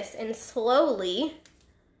back like this and slowly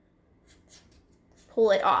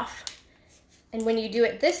pull it off. And when you do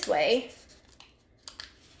it this way,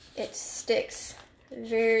 it sticks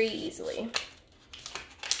very easily. And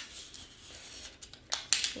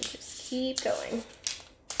just keep going.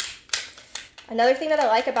 Another thing that I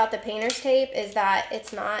like about the painter's tape is that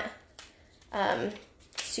it's not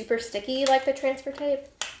super sticky like the transfer tape.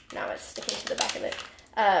 Now it's sticking to the back of it.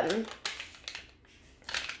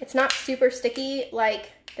 It's not super sticky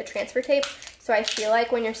like the transfer tape, so I feel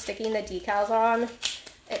like when you're sticking the decals on,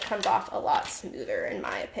 it comes off a lot smoother in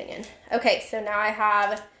my opinion. Okay, so now I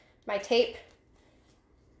have my tape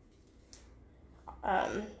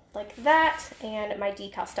like that, and my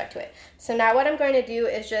decal stuck to it. So now what I'm going to do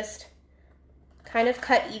is just kind of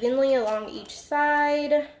cut evenly along each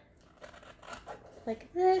side,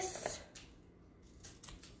 like this,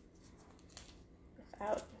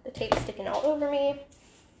 without the tape sticking all over me.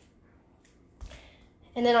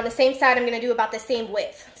 And then on the same side, I'm going to do about the same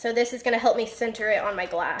width. So this is going to help me center it on my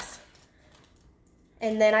glass.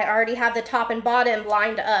 And then I already have the top and bottom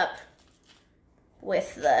lined up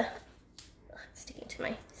with the, sticking to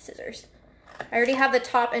my scissors. I already have the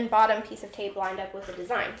top and bottom piece of tape lined up with the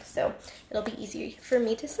design, so it'll be easy for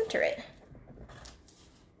me to center it.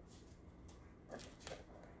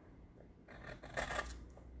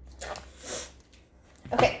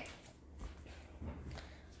 Okay.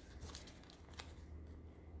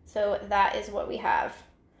 So that is what we have.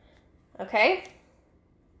 Okay.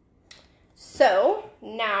 So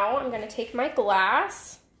now I'm going to take my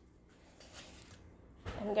glass.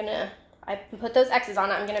 I put those X's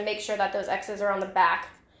on it. I'm going to make sure that those X's are on the back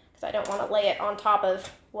because I don't want to lay it on top of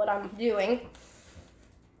what I'm doing.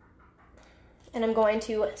 And I'm going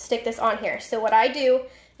to stick this on here. So what I do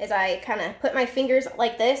is I kind of put my fingers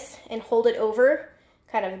like this and hold it over,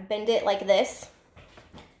 kind of bend it like this,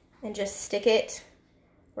 and just stick it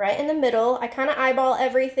right in the middle. I kind of eyeball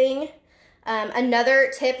everything.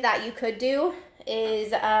 Another tip that you could do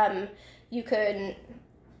is you could,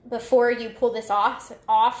 before you pull this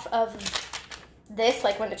off of this,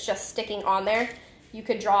 like when it's just sticking on there, you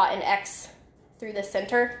could draw an X through the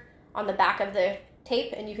center on the back of the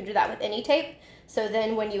tape, and you can do that with any tape. So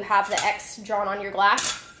then when you have the X drawn on your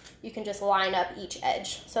glass, you can just line up each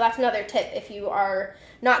edge. So that's another tip. If you are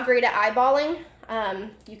not great at eyeballing,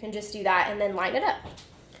 you can just do that and then line it up.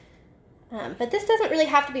 But this doesn't really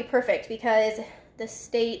have to be perfect because the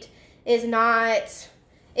state is not,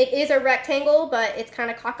 it is a rectangle, but it's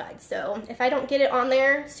kind of cockeyed. So if I don't get it on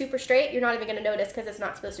there super straight, you're not even gonna notice because it's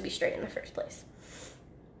not supposed to be straight in the first place.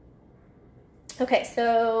 Okay,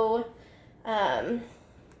 so I'm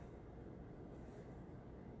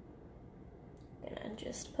gonna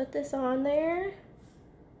just put this on there.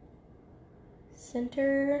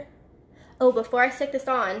 Center. Oh, before I stick this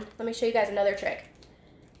on, let me show you guys another trick.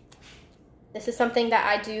 This is something that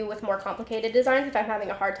I do with more complicated designs if I'm having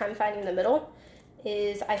a hard time finding the middle,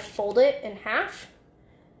 is I fold it in half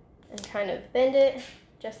and kind of bend it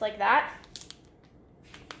just like that.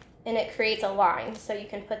 And it creates a line, so you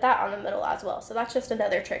can put that on the middle as well. So that's just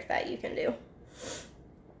another trick that you can do.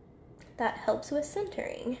 That helps with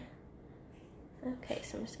centering. Okay,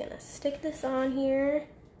 so I'm just gonna stick this on here.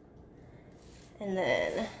 And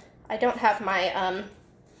then I don't have my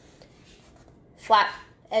flat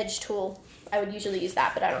edge tool. I would usually use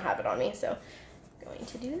that, but I don't have it on me, so I'm going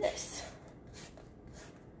to do this.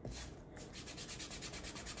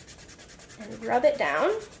 And rub it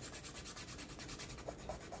down.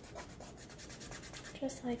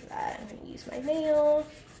 Just like that. I'm going to use my nail.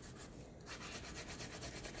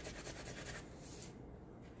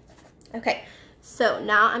 Okay, so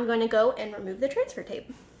now I'm going to go and remove the transfer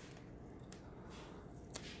tape.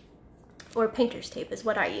 Or painter's tape is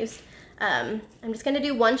what I use. I'm just going to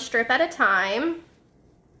do one strip at a time.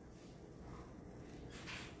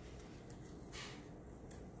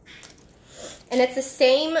 And it's the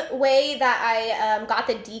same way that I got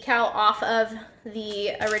the decal off of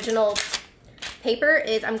the original paper,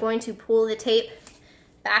 is I'm going to pull the tape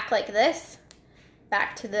back like this,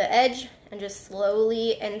 back to the edge, and just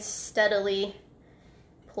slowly and steadily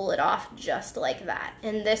pull it off just like that.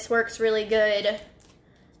 And this works really good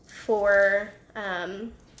for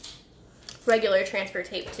regular transfer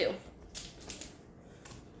tape too.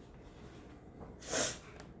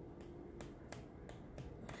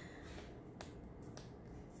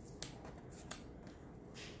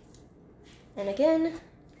 And again,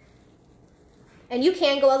 and you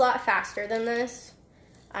can go a lot faster than this.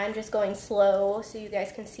 I'm just going slow so you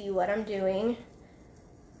guys can see what I'm doing.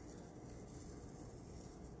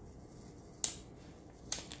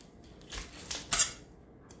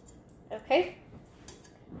 Okay,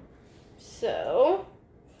 so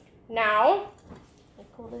now I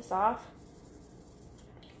pull this off.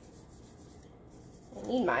 I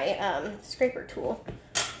need my scraper tool.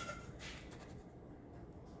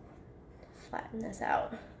 Flatten this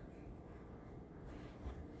out.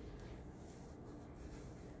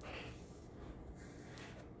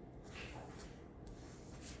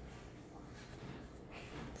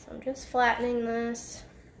 So I'm just flattening this.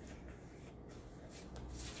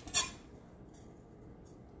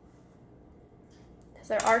 Because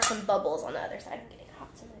there are some bubbles on the other side. I'm getting hot,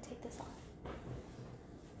 so I'm going to take this off.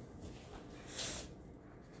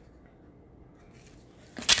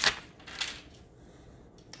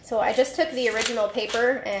 So I just took the original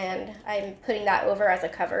paper and I'm putting that over as a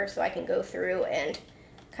cover so I can go through and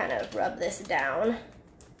kind of rub this down.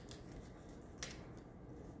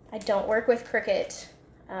 I don't work with Cricut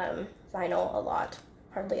vinyl a lot,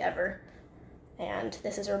 hardly ever. And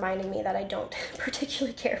this is reminding me that I don't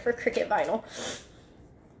particularly care for Cricut vinyl. Just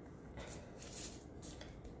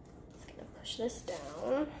gonna push this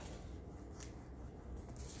down.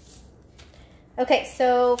 Okay,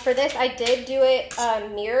 so for this I did do it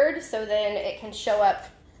mirrored, so then it can show up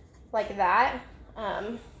like that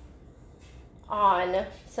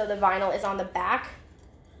so the vinyl is on the back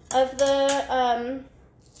of the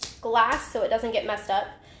glass so it doesn't get messed up.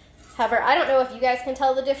 However, I don't know if you guys can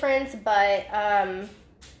tell the difference, but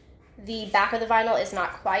the back of the vinyl is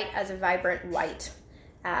not quite as vibrant white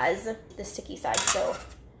as the sticky side, so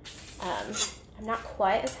I'm not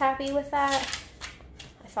quite as happy with that.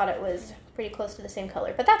 I thought it was pretty close to the same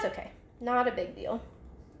color, but that's okay. Not a big deal.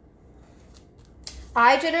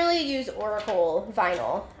 I generally use Oracle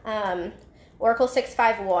vinyl. Oracle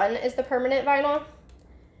 651 is the permanent vinyl,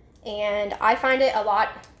 and I find it a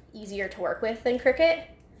lot easier to work with than Cricut,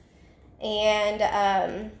 and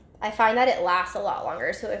I find that it lasts a lot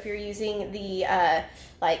longer. So if you're using the,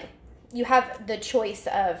 you have the choice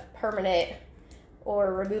of permanent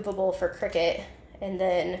or removable for Cricut, and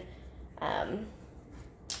then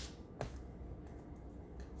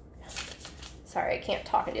sorry, I can't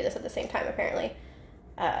talk and do this at the same time apparently.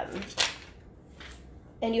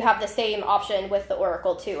 And you have the same option with the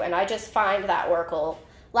Oracle too. And I just find that Oracle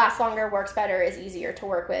lasts longer, works better, is easier to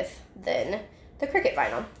work with than the Cricut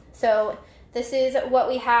vinyl. So this is what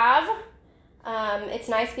we have. It's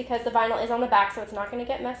nice because the vinyl is on the back, so it's not going to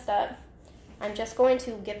get messed up. I'm just going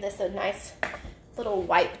to give this a nice little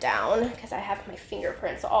wipe down because I have my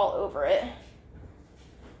fingerprints all over it.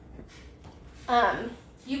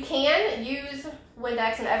 You can use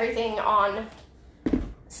Windex and everything on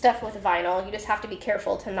stuff with vinyl. You just have to be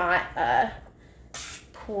careful to not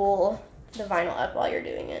pull the vinyl up while you're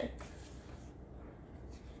doing it.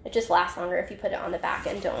 It just lasts longer if you put it on the back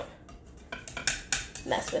and don't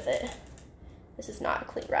mess with it. This is not a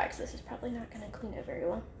clean rag, so this is probably not going to clean it very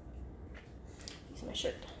well. Use my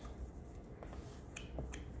shirt.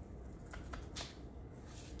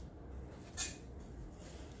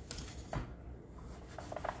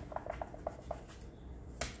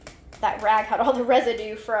 That rag had all the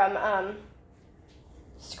residue from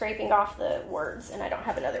scraping off the words, and I don't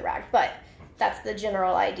have another rag, but that's the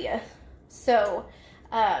general idea. So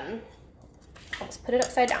let's put it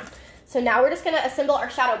upside down. So now we're just going to assemble our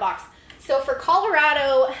shadow box. So for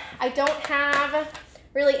Colorado, I don't have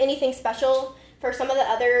really anything special. For some of the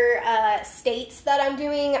other states that I'm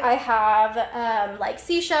doing, I have like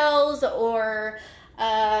seashells or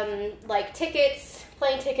like tickets,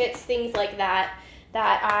 plane tickets, things like that,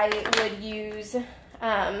 that I would use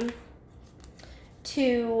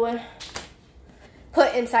to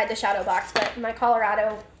put inside the shadow box. But my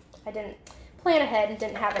Colorado, I didn't plan ahead and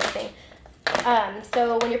didn't have anything.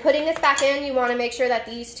 So when you're putting this back in, you want to make sure that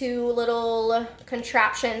these two little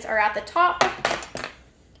contraptions are at the top.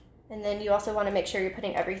 And then you also want to make sure you're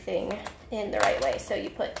putting everything in the right way. So you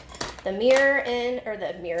put the mirror in, or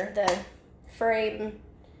the frame,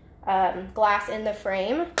 glass in the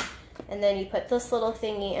frame. And then you put this little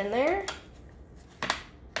thingy in there.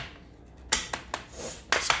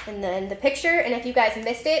 And then the picture, and if you guys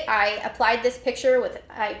missed it, I applied this picture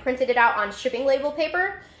I printed it out on shipping label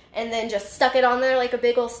paper and then just stuck it on there like a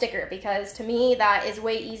big old sticker, because to me that is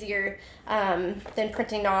way easier than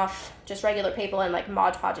printing off just regular paper and like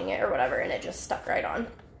Mod Podging it or whatever, and it just stuck right on.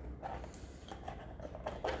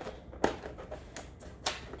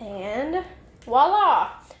 And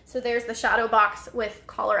voila! So there's the shadow box with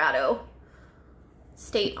Colorado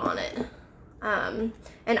state on it.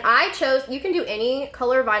 And I chose, you can do any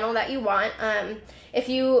color vinyl that you want. If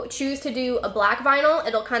you choose to do a black vinyl,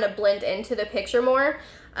 it'll kind of blend into the picture more.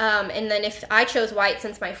 And then if I chose white,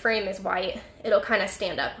 since my frame is white, it'll kind of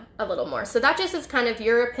stand up a little more. So that just is kind of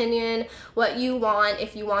your opinion, what you want,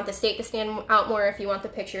 if you want the state to stand out more, if you want the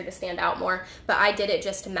picture to stand out more. But I did it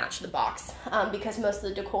just to match the box, because most of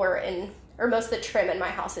the decor or most of the trim in my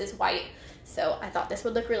house is white. So I thought this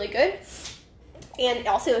would look really good. And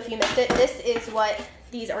also, if you missed it, this is what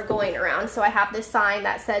these are going around. So I have this sign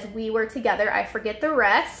that says, "We were together, I forget the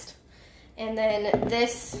rest." And then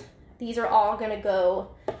these are all gonna go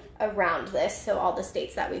around this. So all the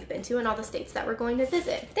states that we've been to and all the states that we're going to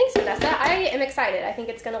visit. Thanks, Vanessa. I am excited. I think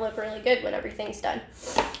it's gonna look really good when everything's done.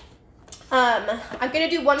 I'm gonna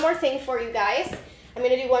do one more thing for you guys. I'm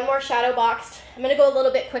gonna do one more shadow box. I'm gonna go a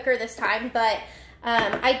little bit quicker this time, but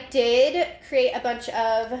I did create a bunch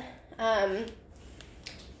of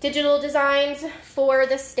digital designs for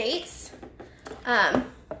the states.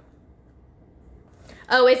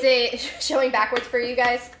 Oh, is it showing backwards for you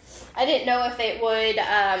guys? I didn't know if it would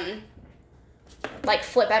like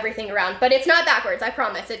flip everything around, but it's not backwards, I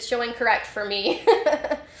promise. It's showing correct for me.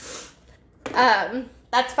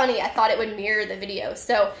 That's funny, I thought it would mirror the video.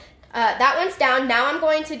 So that one's down. Now I'm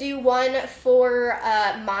going to do one for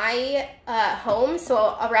my home.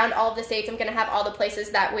 So around all of the states, I'm going to have all the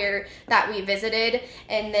places that we visited,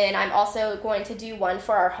 and then I'm also going to do one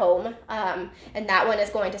for our home, and that one is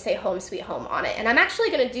going to say "Home Sweet Home" on it. And I'm actually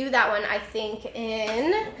going to do that one, I think,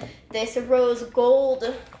 in this rose gold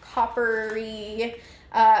coppery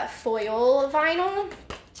foil vinyl,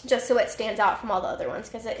 just so it stands out from all the other ones,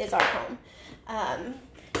 because it is our home.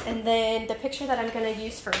 And then the picture that I'm going to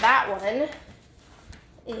use for that one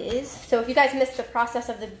is, so if you guys missed the process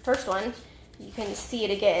of the first one, you can see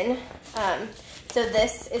it again. So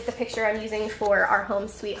this is the picture I'm using for our Home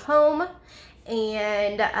Sweet Home.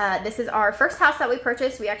 And this is our first house that we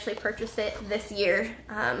purchased. We actually purchased it this year.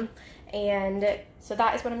 And so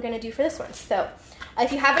that is what I'm going to do for this one. So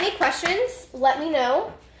if you have any questions, let me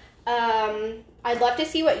know. I'd love to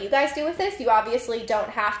see what you guys do with this. You obviously don't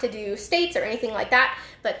have to do states or anything like that,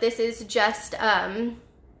 but this is just in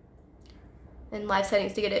live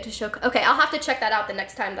settings to get it to show. Okay, I'll have to check that out the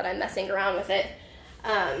next time that I'm messing around with it.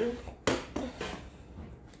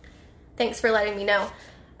 Thanks for letting me know.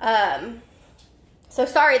 So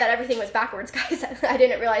sorry that everything was backwards, guys. I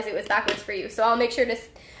didn't realize it was backwards for you. So I'll make sure to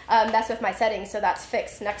mess with my settings so that's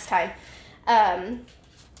fixed next time.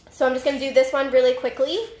 So I'm just going to do this one really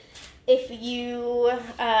quickly if you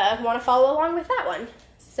want to follow along with that one.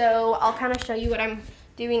 So I'll kind of show you what I'm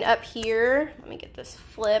doing up here. Let me get this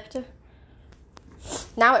flipped.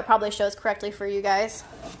 Now it probably shows correctly for you guys.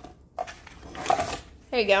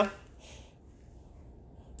 There you go.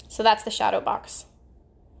 So that's the shadow box.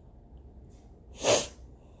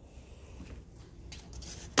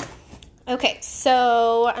 Okay,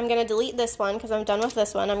 so I'm going to delete this one because I'm done with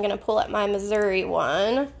this one. I'm going to pull up my Missouri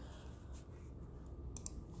one.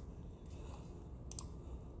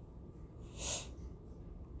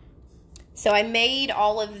 So I made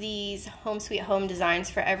all of these Home Sweet Home designs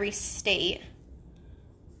for every state.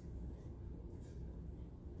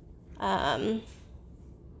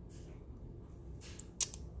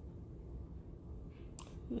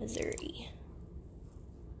 Missouri.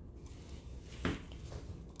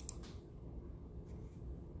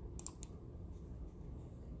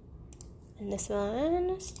 And this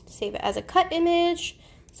one, save it as a cut image.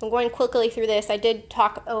 So I'm going quickly through this. I did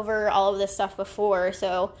talk over all of this stuff before,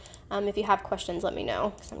 so if you have questions, let me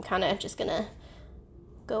know. So I'm kind of just gonna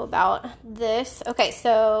go about this. Okay,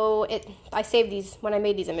 so I saved these, when I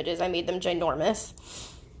made these images, I made them ginormous.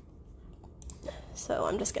 So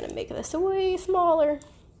I'm just gonna make this way smaller.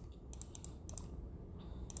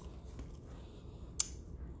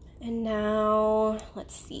 And now,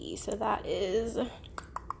 let's see, so that is 4.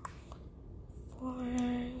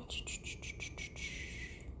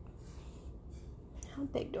 How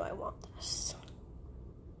big do I want this?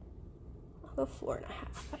 I'll go 4.5,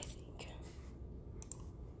 I think.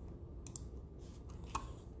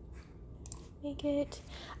 Make it.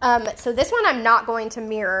 So this one I'm not going to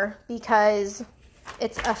mirror because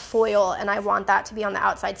it's a foil and I want that to be on the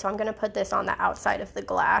outside. So I'm going to put this on the outside of the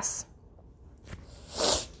glass.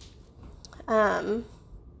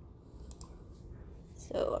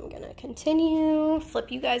 So I'm going to continue,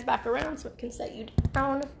 flip you guys back around so it can set you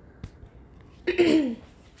down. Get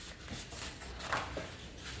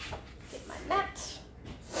my mat.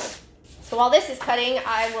 So while this is cutting,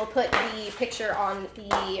 I will put the picture on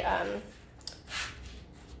the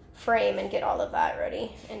frame and get all of that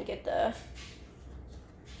ready and get the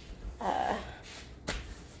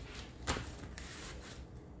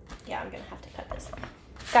yeah, I'm gonna have to cut this one.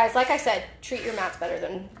 Guys, like I said, treat your mats better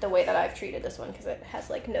than the way that I've treated this one because it has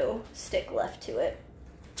like no stick left to it.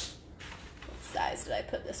 What size did I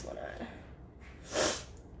put this one at?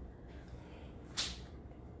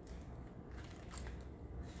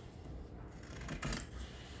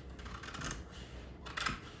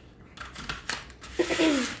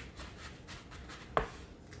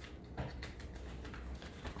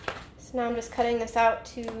 So now I'm just cutting this out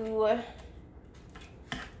to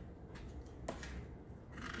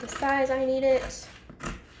the size I need it. Set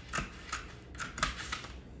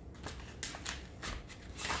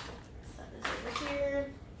this over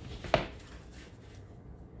here.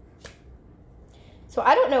 So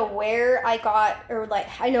I don't know where I got, or like,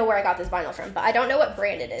 I know where I got this vinyl from, but I don't know what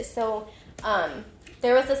brand it is. So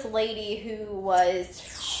there was this lady who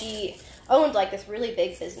she owned like this really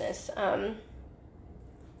big business. And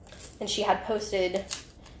she had posted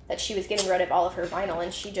that she was getting rid of all of her vinyl,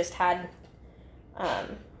 and she just had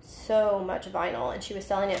so much vinyl, and she was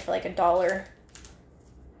selling it for like $1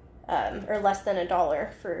 or less than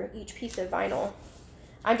 $1 for each piece of vinyl.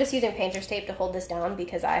 I'm just using painter's tape to hold this down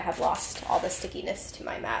because I have lost all the stickiness to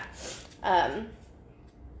my mat.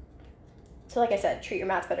 So like I said, treat your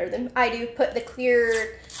mats better than I do. Put the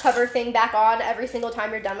clear cover thing back on every single time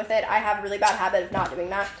you're done with it. I have a really bad habit of not doing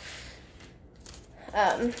that.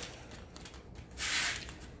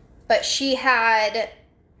 But she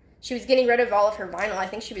was getting rid of all of her vinyl. I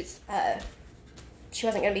think she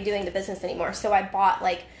wasn't going to be doing the business anymore. So I bought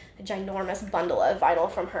like a ginormous bundle of vinyl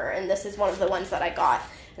from her, and this is one of the ones that I got.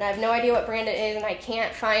 And I have no idea what brand it is, and I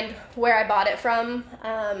can't find where I bought it from,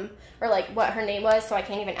 or like what her name was, so I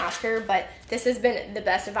can't even ask her. But this has been the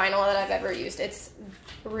best vinyl that I've ever used. It's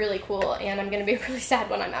really cool, and I'm going to be really sad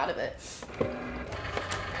when I'm out of it.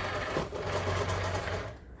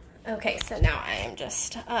 Okay, so now I am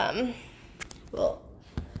just, we'll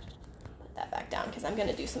put that back down because I'm going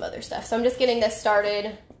to do some other stuff. So I'm just getting this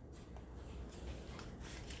started.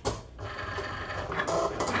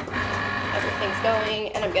 Everything's going,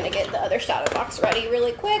 and I'm going to get the other shadow box ready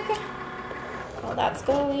really quick while that's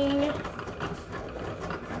going.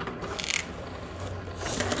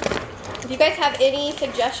 If you guys have any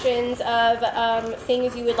suggestions of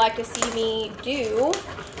things you would like to see me do,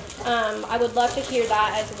 I would love to hear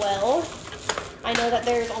that as well. I know that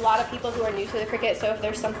there's a lot of people who are new to the Cricut, so if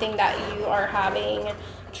there's something that you are having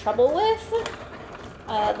trouble with,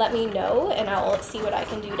 let me know and I'll see what I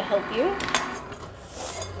can do to help you.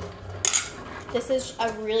 This is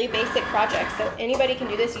a really basic project, so anybody can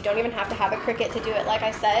do this. You don't even have to have a Cricut to do it. Like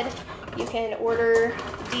I said, you can order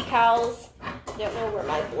decals. I don't know where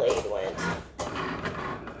my blade went.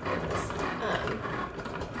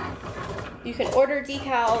 You can order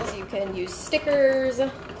decals, you can use stickers.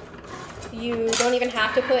 You don't even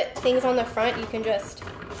have to put things on the front. You can just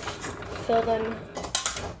fill them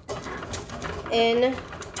in.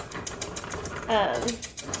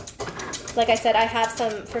 Like I said, I have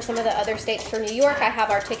some for some of the other states. For New York, I have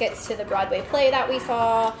our tickets to the Broadway play that we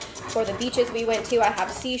saw. For the beaches we went to, I have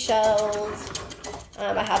seashells.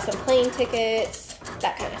 I have some plane tickets,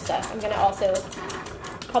 that kind of stuff. I'm going to also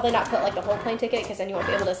probably not put like the whole plane ticket because then you won't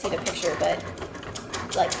be able to see the picture, but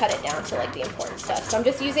like cut it down to like the important stuff. So I'm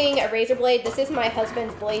just using a razor blade. This is my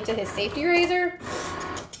husband's blade to his safety razor.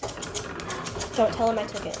 Don't tell him I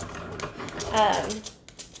took it.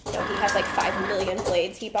 No, he has like 5 million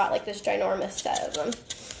blades. He bought like this ginormous set of them.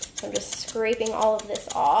 So I'm just scraping all of this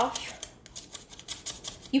off.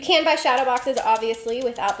 You can buy shadow boxes, obviously,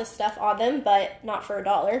 without the stuff on them, but not for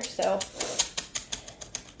 $1. So,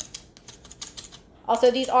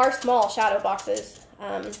 also these are small shadow boxes.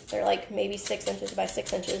 They're like maybe 6 inches by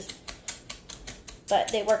 6 inches, but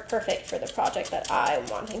they work perfect for the project that I'm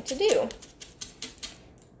wanting to do.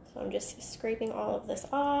 So I'm just scraping all of this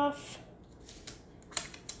off.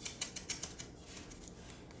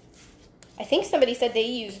 I think somebody said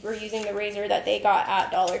they were using the razor that they got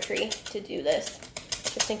at Dollar Tree to do this,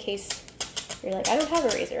 just in case you're like, I don't have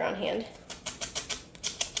a razor on hand.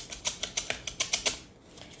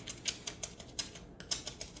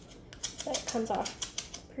 That comes off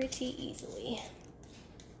pretty easily.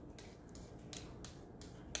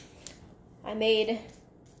 I made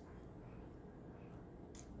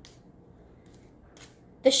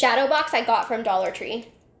the shadow box I got from Dollar Tree.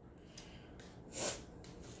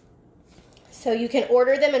 So you can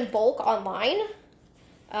order them in bulk online.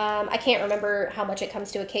 I can't remember how much it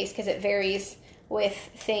comes to a case because it varies with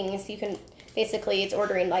things. You can, basically it's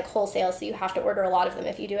ordering like wholesale, so you have to order a lot of them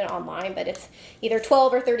if you do it online, but it's either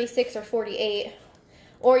 12 or 36 or 48,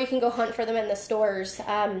 or you can go hunt for them in the stores.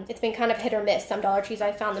 It's been kind of hit or miss. Some Dollar Trees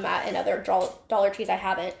I found them at and other Dollar Trees I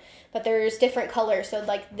haven't, but there's different colors. So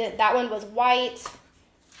like that one was white.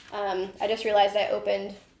 I just realized I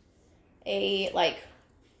opened a like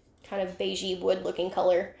kind of beigey wood looking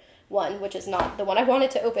color one, which is not the one I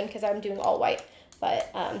wanted to open because I'm doing all white, but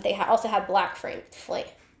they also had black frames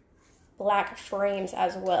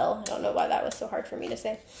as well. I don't know why that was so hard for me to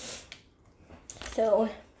say. So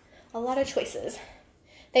a lot of choices.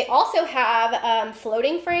 They also have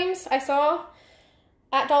floating frames I saw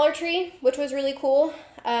at Dollar Tree, which was really cool.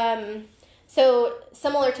 So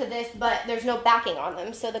similar to this, but there's no backing on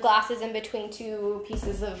them. So the glass is in between two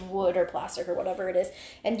pieces of wood or plastic or whatever it is.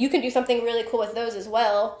 And you can do something really cool with those as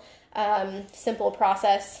well. Simple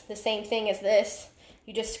process, the same thing as this.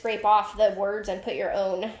 You just scrape off the words and put your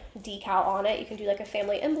own decal on it. You can do like a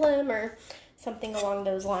family emblem or something along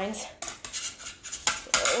those lines.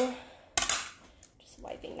 So just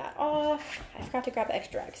wiping that off. I forgot to grab an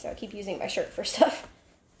extra rag, so I keep using my shirt for stuff.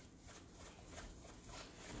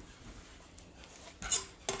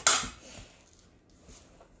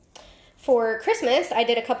 For Christmas, I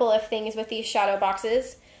did a couple of things with these shadow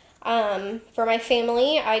boxes. For my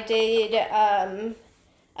family, I did, I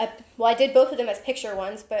did both of them as picture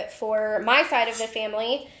ones, but for my side of the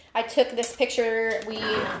family, I took this picture. We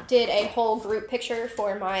did a whole group picture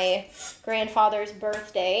for my grandfather's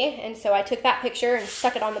birthday, and so I took that picture and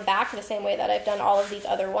stuck it on the back the same way that I've done all of these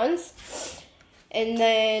other ones. And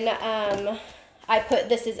then I put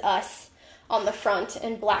 "This Is Us" on the front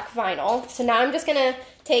in black vinyl. So now I'm just gonna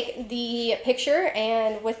take the picture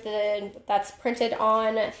and that's printed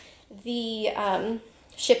on the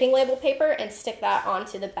shipping label paper and stick that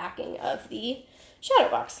onto the backing of the shadow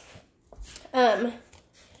box.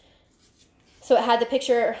 So it had the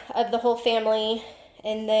picture of the whole family,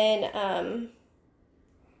 and then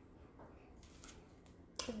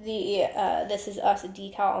the "This Is Us"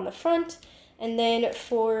 decal on the front. And then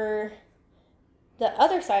for the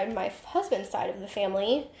other side, my husband's side of the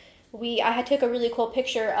family, I took a really cool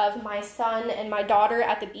picture of my son and my daughter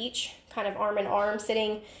at the beach, kind of arm in arm,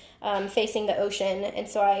 sitting facing the ocean. And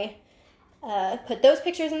so I put those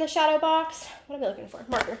pictures in the shadow box. What am I looking for?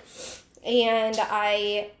 Marker. And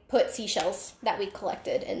I put seashells that we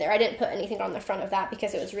collected in there. I didn't put anything on the front of that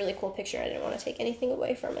because it was a really cool picture. I didn't want to take anything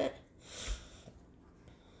away from it.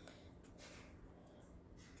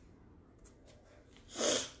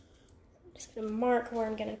 just gonna mark where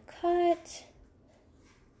I'm gonna cut.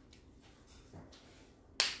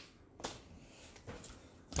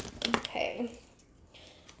 Okay.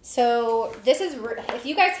 So this is, if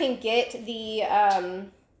you guys can get the,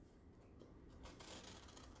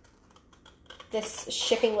 this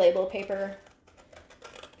shipping label paper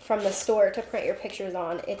from the store to print your pictures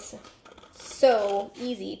on, it's so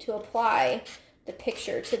easy to apply the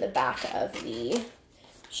picture to the back of the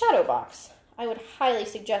shadow box. I would highly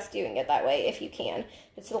suggest doing it that way if you can.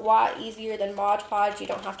 It's a lot easier than Mod Podge. You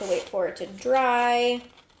don't have to wait for it to dry.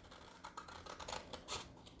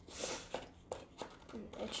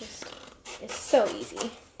 It just is so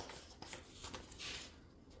easy.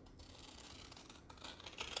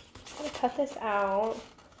 Just gonna cut this out.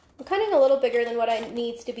 I'm cutting a little bigger than what it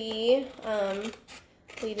needs to be,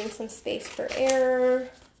 leaving some space for error.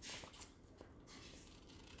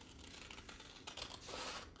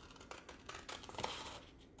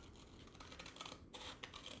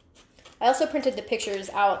 I also printed the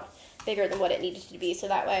pictures out bigger than what it needed to be, so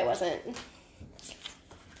that way I wasn't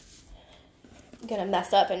gonna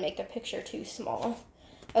mess up and make the picture too small.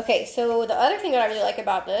 Okay, so the other thing that I really like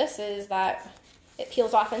about this is that it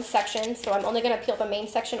peels off in sections, so I'm only gonna peel the main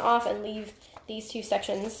section off and leave these two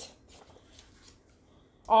sections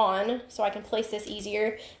on so I can place this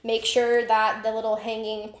easier. Make sure that the little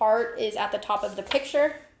hanging part is at the top of the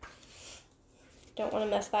picture. Don't want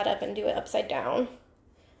to mess that up and do it upside down.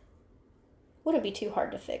 Wouldn't be too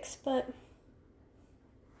hard to fix, but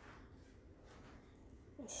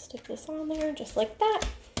let's stick this on there just like that.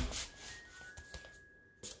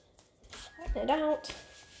 Flatten it out.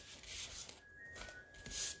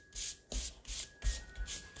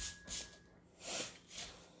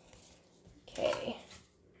 Okay.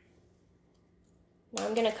 Now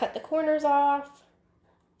I'm going to cut the corners off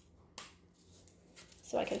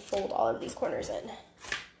so I can fold all of these corners in.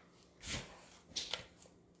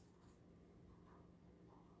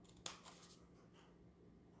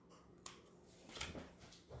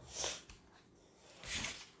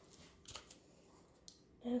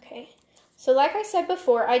 Okay, so like I said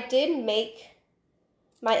before, I did make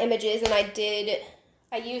my images and I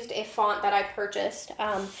used a font that I purchased.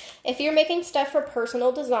 If you're making stuff for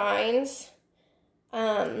personal designs,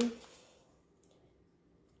 you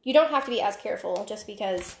don't have to be as careful just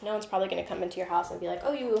because no one's probably going to come into your house and be like,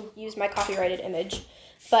 oh, you used my copyrighted image.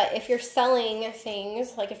 But if you're selling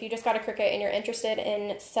things, like if you just got a Cricut and you're interested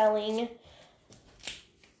in selling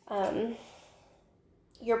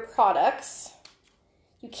your products,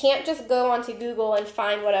 you can't just go onto Google and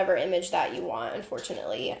find whatever image that you want,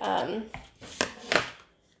 unfortunately.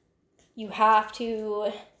 You have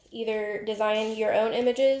to either design your own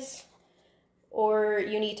images or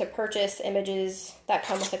you need to purchase images that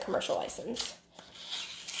come with a commercial license.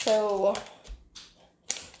 So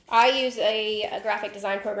I use a graphic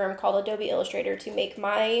design program called Adobe Illustrator to make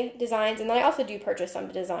my designs, and then I also do purchase some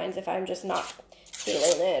designs if I'm just not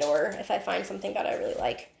feeling it or if I find something that I really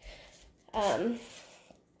like.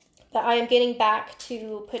 But I am getting back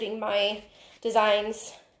to putting my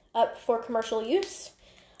designs up for commercial use.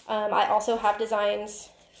 I also have designs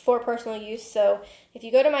for personal use. So if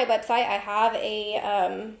you go to my website, I have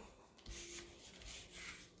a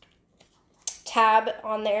tab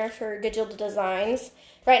on there for digital designs.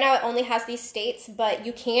 Right now it only has these states, but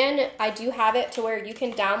I do have it to where you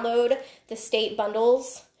can download the state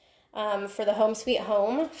bundles for the Home Sweet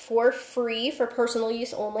Home for free for personal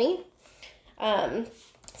use only.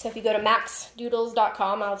 So if you go to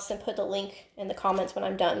maxdoodles.com, I'll just put the link in the comments when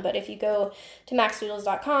I'm done. But if you go to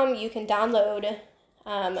maxdoodles.com, you can download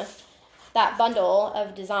that bundle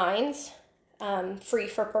of designs free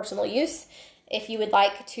for personal use. If you would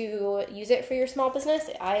like to use it for your small business,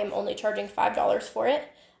 I am only charging $5 for it.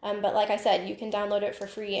 But like I said, you can download it for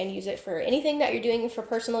free and use it for anything that you're doing for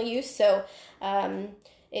personal use. So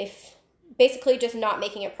if basically just not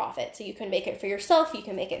making a profit. So you can make it for yourself, you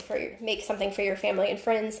can make something for your family and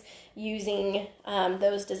friends using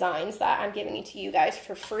those designs that I'm giving to you guys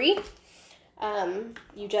for free.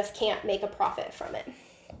 You just can't make a profit from it.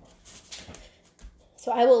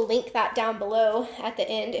 So I will link that down below at the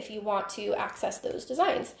end if you want to access those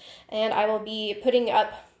designs. And I will be putting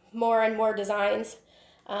up more and more designs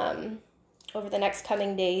over the next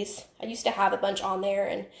coming days. I used to have a bunch on there,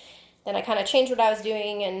 and then I kind of changed what I was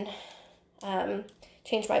doing and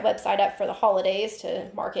changed my website up for the holidays to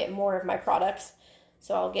market more of my products.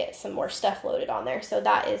 So I'll get some more stuff loaded on there. So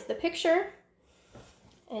that is the picture.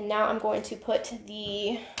 And now I'm going to put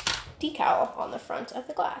the decal on the front of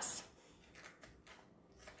the glass.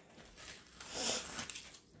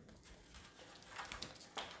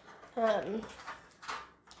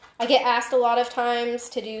 I get asked a lot of times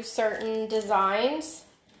to do certain designs.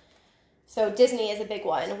 So Disney is a big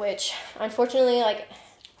one, which unfortunately, like,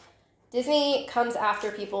 Disney comes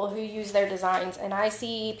after people who use their designs, and I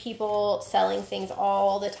see people selling things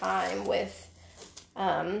all the time with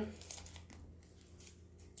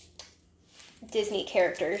Disney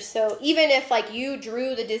characters. So even if, like, you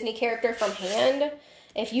drew the Disney character from hand,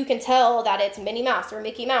 if you can tell that it's Minnie Mouse or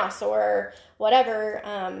Mickey Mouse or whatever,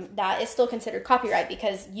 that is still considered copyright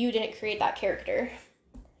because you didn't create that character.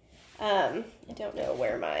 I don't know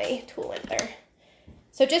where my tool went there.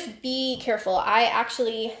 So just be careful. I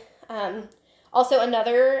actually, also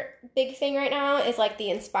another big thing right now is like the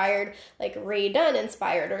inspired, like Ray Dunn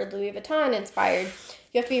inspired or Louis Vuitton inspired.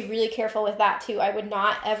 You have to be really careful with that too. I would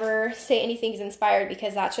not ever say anything's inspired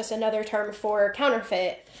because that's just another term for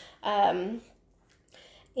counterfeit. And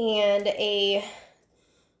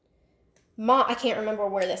I can't remember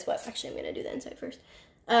where this was. Actually, I'm going to do the inside first.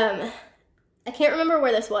 I can't remember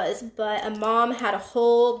where this was, but a mom had a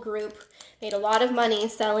whole group, made a lot of money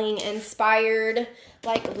selling inspired,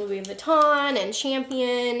 like Louis Vuitton and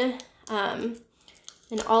Champion,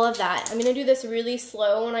 and all of that. I'm going to do this really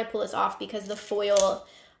slow when I pull this off because the foil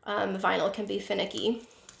vinyl can be finicky.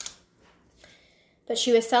 But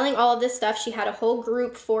she was selling all of this stuff. She had a whole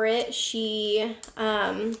group for it. She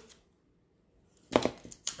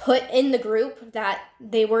put in the group that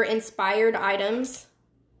they were inspired items.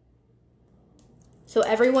 So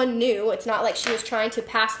everyone knew. It's not like she was trying to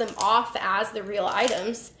pass them off as the real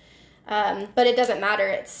items. But it doesn't matter.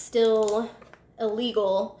 It's still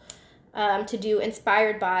illegal to do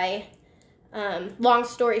inspired by. Long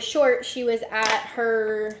story short, she was at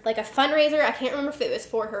her, like, a fundraiser. I can't remember if it was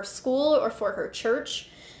for her school or for her church,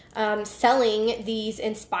 selling these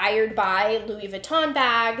inspired by Louis Vuitton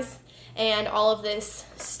bags and all of this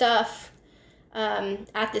stuff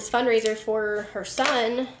at this fundraiser for her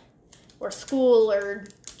son or school or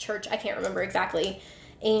church. I can't remember exactly.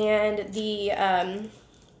 And the,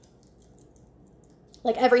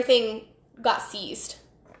 like, everything got seized.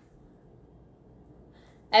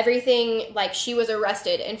 Everything, like, she was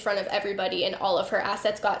arrested in front of everybody and all of her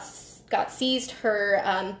assets got seized.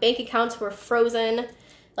 Her bank accounts were frozen.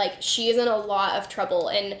 Like, she is in a lot of trouble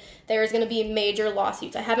and there's going to be major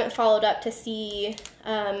lawsuits. I haven't followed up to see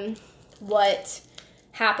what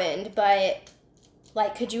happened, but,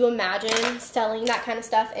 like, could you imagine selling that kind of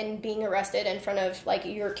stuff and being arrested in front of, like,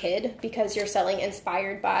 your kid because you're selling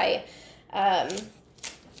inspired by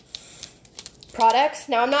products?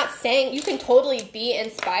 Now, I'm not saying you can totally be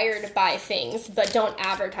inspired by things, but don't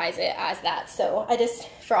advertise it as that. So I just,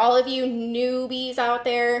 for all of you newbies out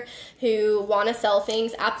there who want to sell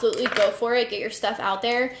things, absolutely go for it. Get your stuff out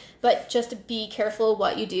there, but just be careful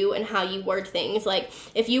what you do and how you word things. Like,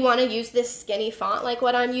 if you want to use this skinny font like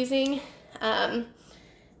what I'm using,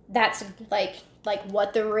 that's like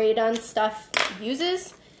what the Ray Dunn stuff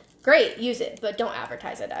uses. Great, use it, but don't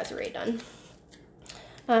advertise it as Ray Dunn.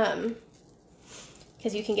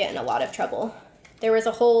 Because you can get in a lot of trouble. There was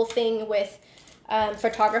a whole thing with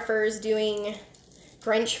photographers doing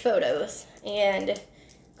Grinch photos, and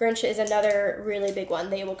Grinch is another really big one.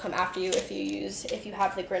 They will come after you if you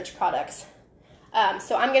have the Grinch products.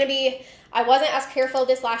 So I wasn't as careful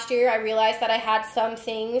this last year. I realized that I had some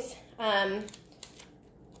things,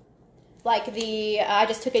 like I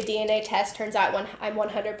just took a DNA test. Turns out I'm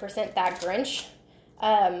 100% that Grinch.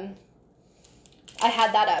 I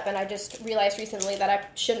had that up, and I just realized recently that I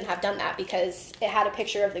shouldn't have done that because it had a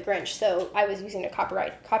picture of the Grinch, so I was using a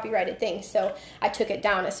copyrighted thing, so I took it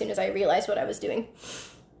down as soon as I realized what I was doing.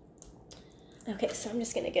 Okay, so I'm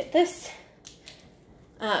just going to get this.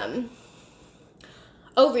 Oh,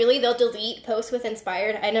 really? They'll delete posts with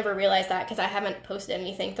inspired? I never realized that because I haven't posted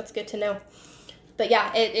anything. That's good to know. But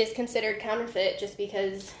yeah, it is considered counterfeit just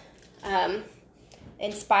because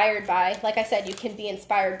inspired by, like I said, you can be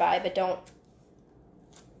inspired by, but don't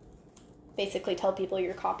basically tell people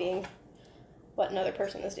you're copying what another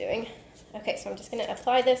person is doing. Okay, so I'm just going to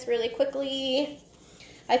apply this really quickly.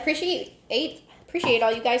 I appreciate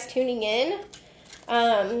all you guys tuning in.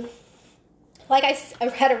 Like I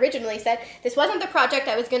had originally said, this wasn't the project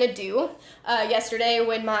I was going to do yesterday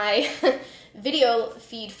when my video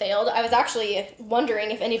feed failed. I was actually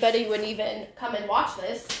wondering if anybody would even come and watch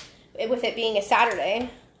this, with it being a Saturday.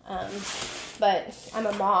 But I'm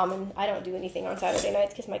a mom, and I don't do anything on Saturday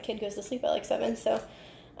nights because my kid goes to sleep at like 7, so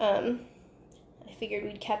I figured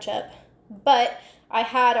we'd catch up. But I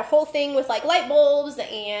had a whole thing with, like, light bulbs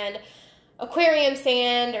and aquarium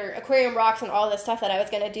sand or aquarium rocks and all this stuff that I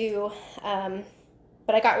was going to do,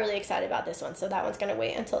 but I got really excited about this one, so that one's going to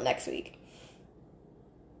wait until next week.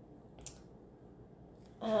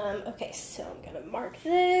 Okay, so I'm gonna mark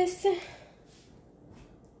this.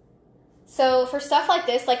 So for stuff like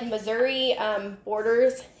this, like Missouri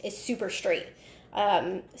borders is super straight.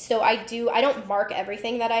 So I don't mark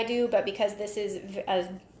everything that I do, but because this is a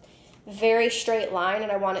very straight line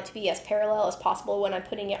and I want it to be as parallel as possible when I'm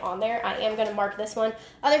putting it on there, I am gonna mark this one.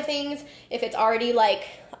 Other things, if it's already like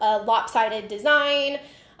a lopsided design,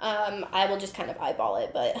 I will just kind of eyeball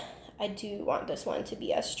it, but I do want this one to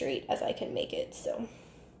be as straight as I can make it, so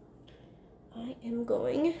I am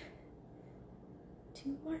going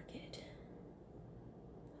to mark it.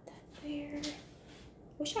 Put that there.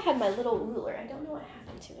 Wish I had my little ruler. I don't know what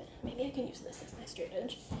happened to it. Maybe I can use this as my straight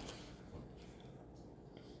edge.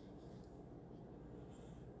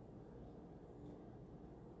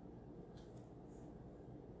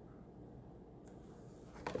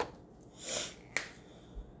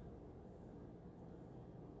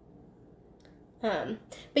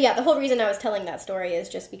 But yeah, the whole reason I was telling that story is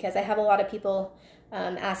just because I have a lot of people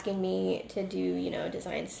asking me to do, you know,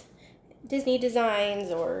 designs, Disney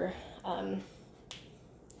designs, or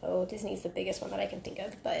Disney's the biggest one that I can think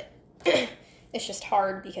of, but it's just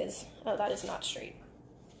hard because, oh, that is not straight.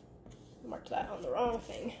 I marked that on the wrong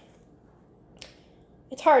thing.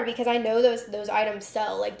 It's hard because I know those items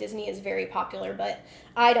sell, like Disney is very popular, but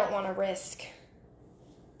I don't want to risk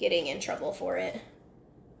getting in trouble for it.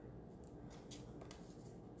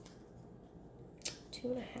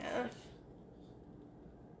 2.5.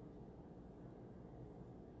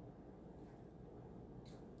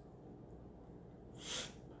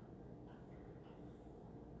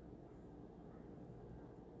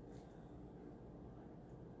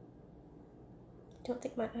 I don't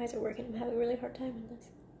think my eyes are working. I'm having a really hard time with this.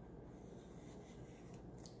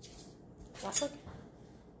 Last one.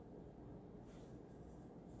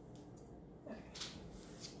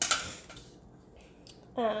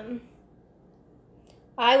 Okay.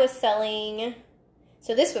 I was selling,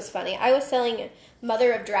 so this was funny. I was selling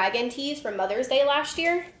Mother of Dragon tees for Mother's Day last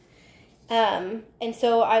year. And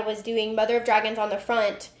so I was doing Mother of Dragons on the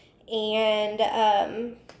front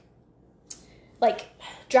and like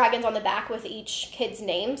dragons on the back with each kid's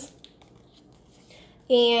names.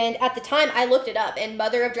 And at the time I looked it up, and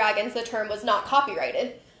Mother of Dragons, the term was not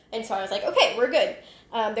copyrighted. And so I was like, okay, we're good.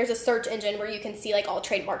 There's a search engine where you can see like all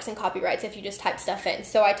trademarks and copyrights if you just type stuff in.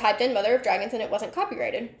 So I typed in Mother of Dragons and it wasn't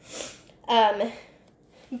copyrighted. By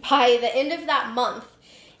the end of that month,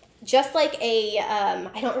 just like a,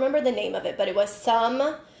 I don't remember the name of it, but it was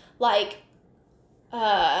some like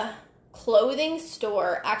clothing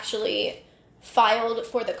store actually filed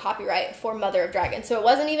for the copyright for Mother of Dragons. So it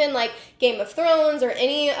wasn't even like Game of Thrones or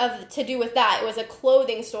any of to do with that. It was a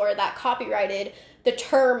clothing store that copyrighted the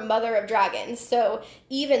term Mother of Dragons. So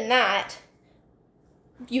even that,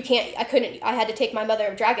 I had to take my Mother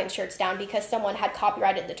of Dragons shirts down because someone had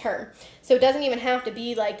copyrighted the term. So it doesn't even have to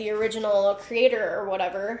be like the original creator or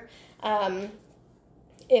whatever.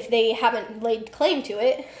 If they haven't laid claim to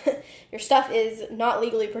it, your stuff is not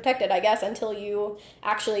legally protected, I guess, until you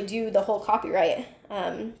actually do the whole copyright,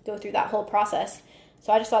 go through that whole process.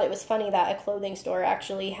 So I just thought it was funny that a clothing store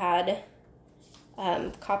actually had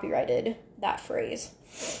copyrighted that phrase.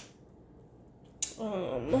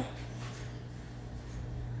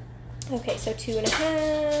 Okay, so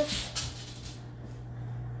 2.5.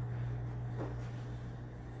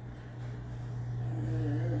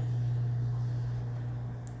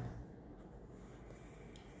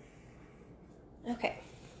 Okay,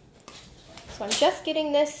 so I'm just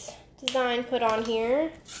getting this design put on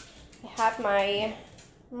here. I have my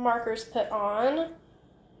markers put on.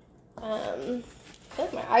 I feel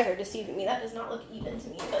like my eyes are deceiving me. That does not look even to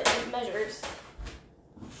me, but it measures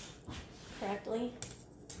correctly.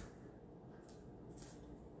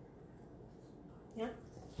 Yeah.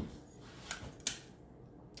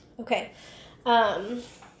 Okay. So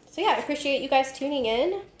yeah, I appreciate you guys tuning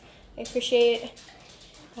in. I appreciate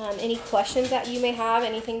any questions that you may have,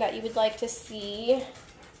 anything that you would like to see.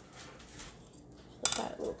 Flip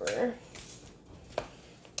that over.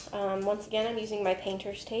 Once again, I'm using my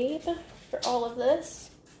painter's tape for all of this.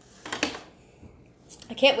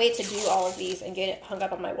 I can't wait to do all of these and get it hung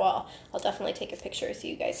up on my wall. I'll definitely take a picture so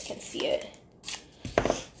you guys can see it.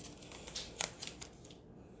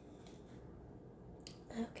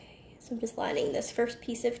 Okay, so I'm just lining this first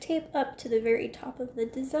piece of tape up to the very top of the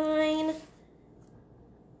design.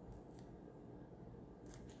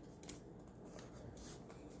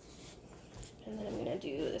 And then I'm going to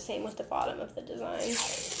do the same with the bottom of the design.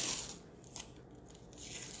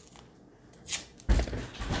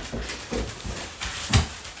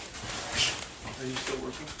 Are you still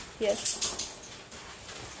working? Yes.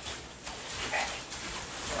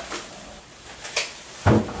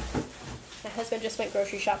 My husband just went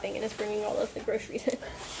grocery shopping and is bringing all of the groceries in.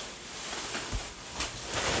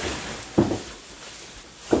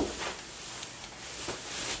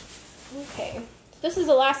 Okay, this is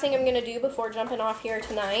the last thing I'm going to do before jumping off here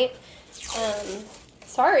tonight.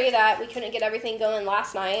 Sorry that we couldn't get everything going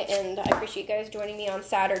last night, and I appreciate you guys joining me on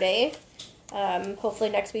Saturday. Hopefully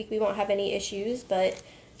next week we won't have any issues, but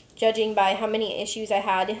judging by how many issues I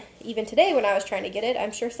had even today when I was trying to get it,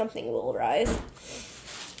 I'm sure something will arise.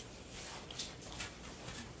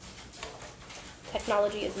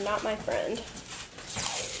 Technology is not my friend.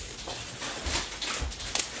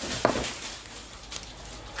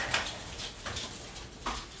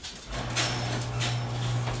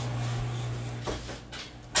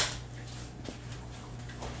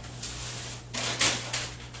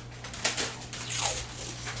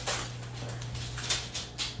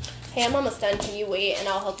 Hey, I'm almost done. Can you wait and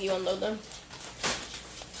I'll help you unload them?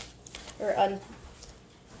 Or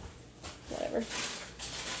whatever.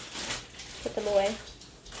 Put them away.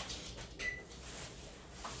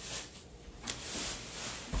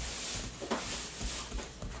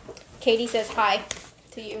 Katie says hi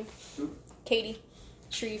to you. Who? Katie.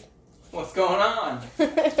 Shreve. What's going on?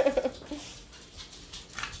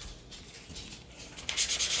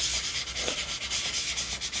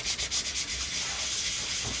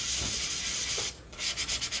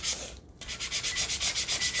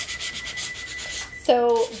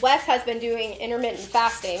 So Wes has been doing intermittent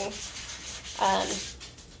fasting.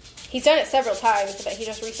 He's done it several times, but he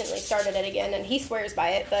just recently started it again, and he swears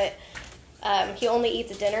by it, but he only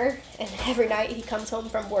eats dinner, and every night he comes home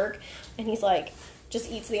from work, and he's like, just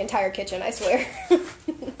eats the entire kitchen, I swear.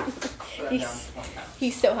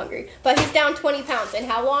 He's so hungry. But he's down 20 pounds. In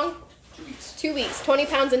how long? 2 weeks. 2 weeks. 20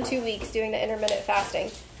 pounds in 2 weeks doing the intermittent fasting.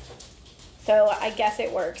 So I guess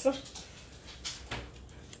it works.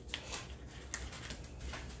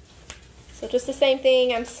 So just the same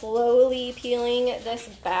thing, I'm slowly peeling this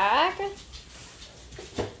back. And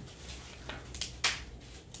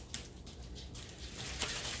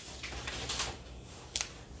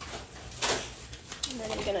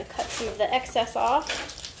then I'm going to cut some of the excess off.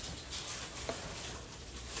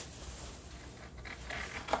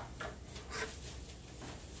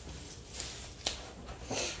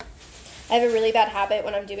 I have a really bad habit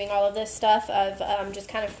when I'm doing all of this stuff of just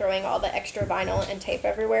kind of throwing all the extra vinyl and tape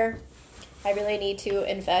everywhere. I really need to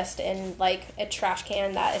invest in like a trash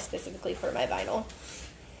can that is specifically for my vinyl.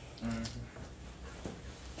 Mm-hmm.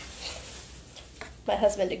 My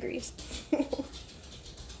husband agrees.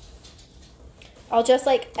 I'll just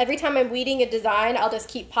like, every time I'm weeding a design, I'll just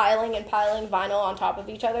keep piling and piling vinyl on top of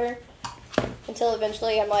each other until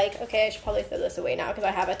eventually I'm like, okay, I should probably throw this away now because I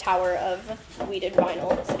have a tower of weeded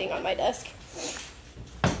vinyl sitting on my desk.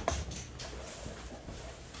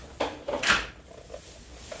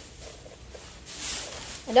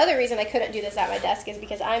 Another reason I couldn't do this at my desk is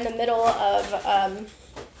because I'm in the middle of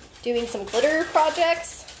doing some glitter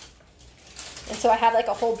projects. And so I have like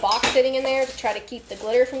a whole box sitting in there to try to keep the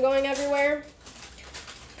glitter from going everywhere.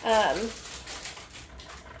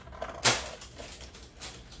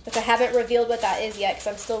 Which I haven't revealed what that is yet because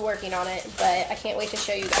I'm still working on it, but I can't wait to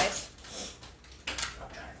show you guys.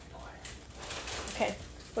 Okay,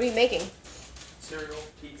 what are you making? Cereal,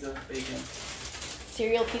 pizza, bacon.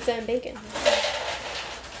 Cereal, pizza, and bacon.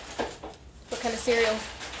 What kind of cereal?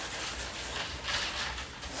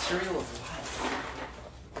 Cereal of life.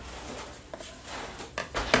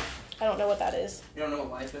 I don't know what that is. You don't know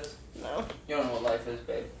what life is? No. You don't know what life is,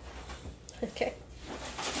 babe. Okay.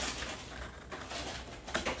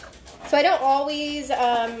 So I don't always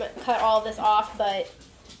cut all this off, but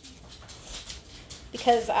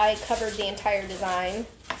because I covered the entire design,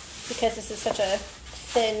 because this is such a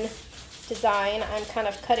thin design, I'm kind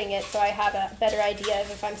of cutting it so I have a better idea of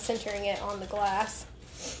if I'm centering it on the glass.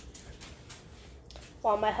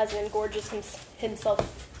 While my husband gorges himself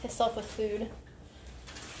with food.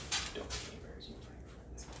 Don't eat berries in front of your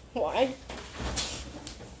friends. Why?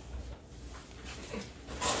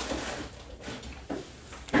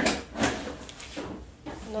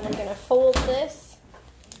 And then I'm going to fold this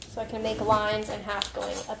so I can make lines in half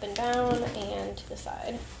going up and down and to the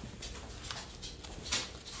side.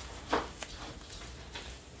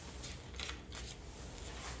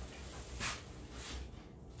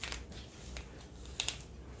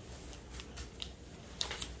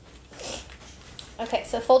 Okay,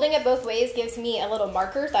 so folding it both ways gives me a little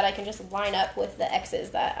marker that I can just line up with the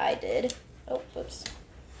X's that I did. Oh, whoops.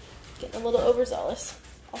 Getting a little overzealous.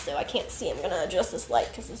 Also, I can't see. I'm going to adjust this light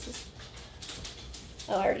because this is...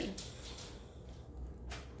 Oh, I already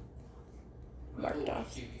marked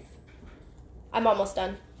off. I'm almost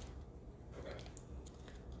done. Okay.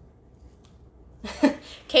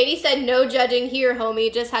 Katie said, no judging here,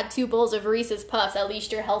 homie. Just had 2 bowls of Reese's Puffs. At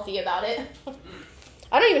least you're healthy about it.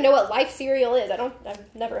 I don't even know what Life cereal is.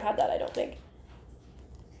 I've never had that, I don't think.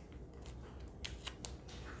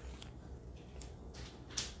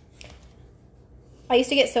 I used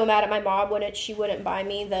to get so mad at my mom when she wouldn't buy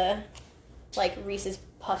me the, like, Reese's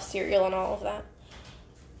Puff cereal and all of that.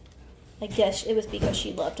 I guess it was because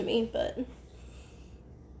she loved me, but,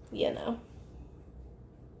 you know.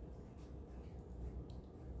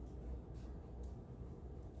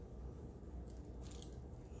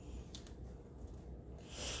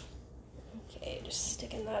 Okay, just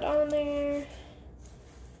sticking that on there.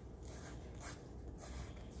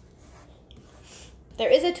 There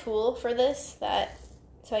is a tool for this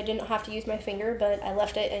so I didn't have to use my finger, but I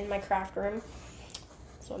left it in my craft room,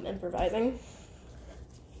 so I'm improvising.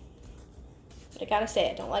 But I gotta say,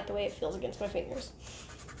 I don't like the way it feels against my fingers.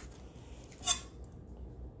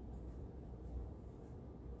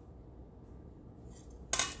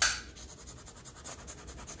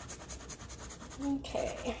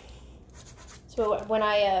 Okay. So when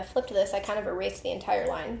I flipped this, I kind of erased the entire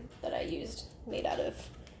line that I used, made out of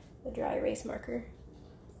the dry erase marker.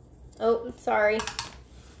 Oh, sorry.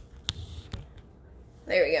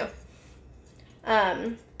 There we go.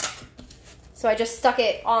 So I just stuck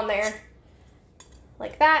it on there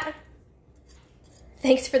like that.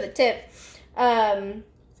 Thanks for the tip. And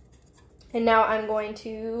now I'm going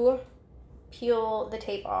to peel the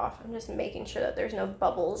tape off. I'm just making sure that there's no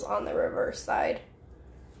bubbles on the reverse side.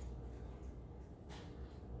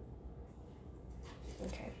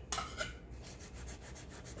 Okay.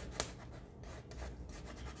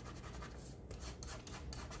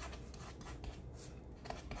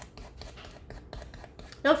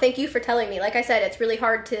 No, thank you for telling me. Like I said, it's really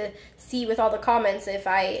hard to see with all the comments if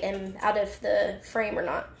I am out of the frame or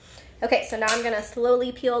not. Okay, so now I'm gonna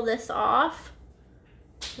slowly peel this off.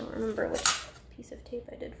 I don't remember which piece of tape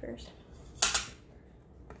I did first.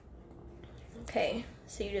 Okay,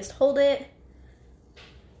 so you just hold it,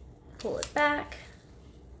 pull it back.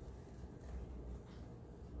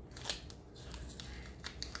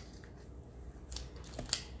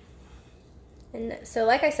 And so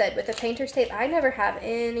like I said, with the painter's tape, I never have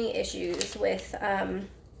any issues with the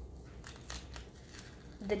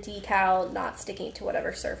decal not sticking to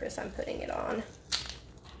whatever surface I'm putting it on.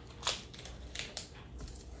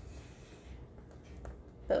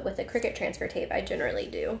 But with the Cricut transfer tape, I generally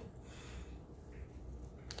do.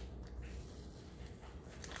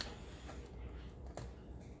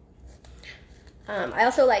 I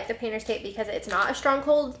also like the painter's tape because it's not a strong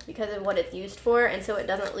hold because of what it's used for, and so it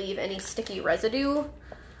doesn't leave any sticky residue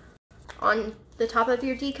on the top of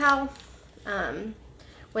your decal.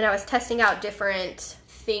 When I was testing out different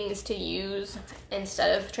things to use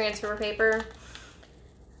instead of transfer paper,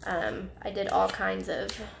 I did all kinds of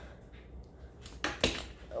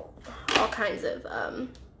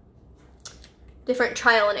different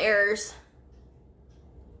trial and errors.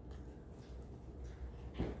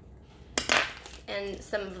 And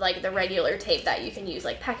some of like the regular tape that you can use,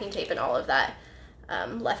 like packing tape and all of that,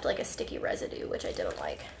 left like a sticky residue, which I didn't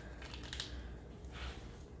like.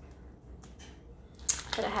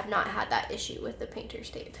 But I have not had that issue with the painter's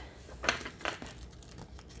tape.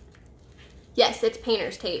 Yes, it's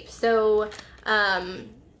painter's tape. So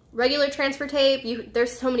regular transfer tape,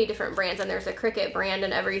 there's so many different brands, and there's a Cricut brand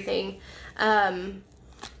and everything.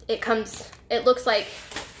 It looks like,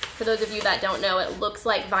 for those of you that don't know, it looks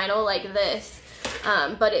like vinyl like this.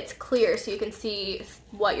 But it's clear so you can see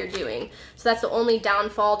what you're doing. So that's the only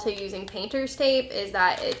downfall to using painter's tape, is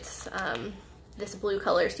that it's this blue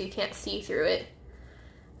color, so you can't see through it.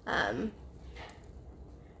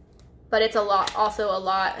 But it's also a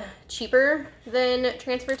lot cheaper than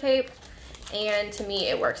transfer tape, and to me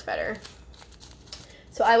it works better.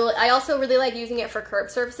 So I also really like using it for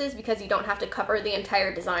curved surfaces because you don't have to cover the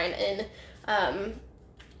entire design in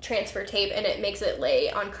transfer tape, and it makes it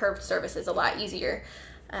lay on curved surfaces a lot easier.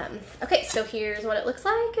 Okay, so here's what it looks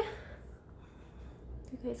like.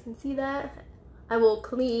 You guys can see that. I will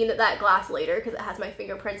clean that glass later because it has my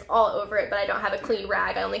fingerprints all over it, but I don't have a clean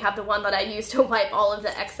rag. I only have the one that I use to wipe all of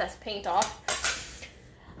the excess paint off.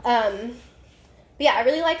 But yeah, I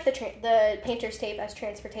really like the painter's tape as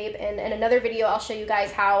transfer tape, and in another video I'll show you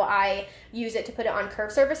guys how I use it to put it on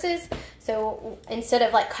curved surfaces. So instead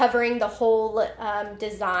of like covering the whole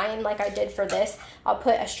design like I did for this, I'll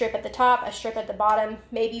put a strip at the top, a strip at the bottom,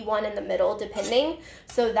 maybe one in the middle depending,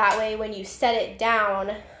 so that way when you set it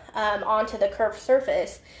down onto the curved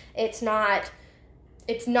surface, it's not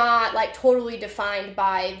it's not like totally defined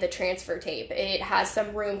by the transfer tape. It has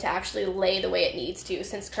some room to actually lay the way it needs to,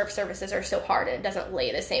 since curved surfaces are so hard and it doesn't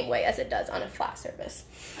lay the same way as it does on a flat surface.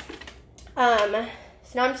 So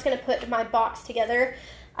now I'm just gonna put my box together.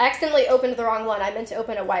 I accidentally opened the wrong one. I meant to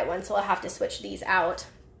open a white one, so I'll have to switch these out.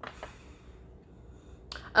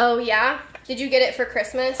 Oh yeah? Did you get it for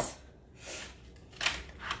Christmas?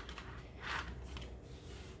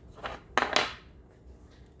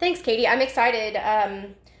 Thanks, Katie. I'm excited.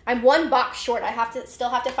 I'm one box short. I still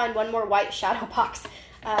have to find one more white shadow box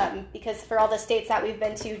because for all the states that we've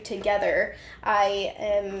been to together,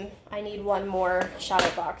 I need one more shadow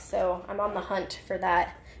box. So I'm on the hunt for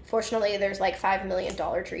that. Fortunately, there's like $5 million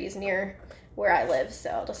Dollar Trees near where I live, so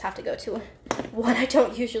I'll just have to go to one I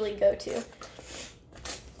don't usually go to.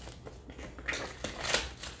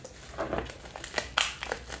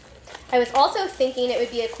 I was also thinking it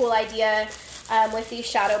would be a cool idea with these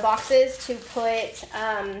shadow boxes to put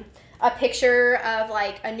a picture of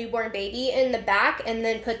like a newborn baby in the back and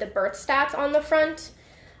then put the birth stats on the front.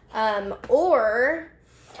 Or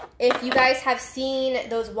if you guys have seen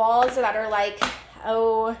those walls that are like,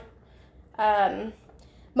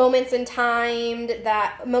 moments in time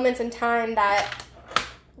that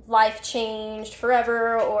life changed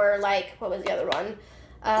forever, or like, what was the other one?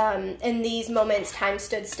 In these moments, time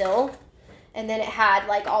stood still. And then it had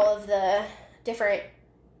like all of the different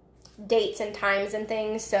dates and times and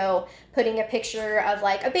things. So putting a picture of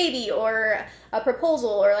like a baby or a proposal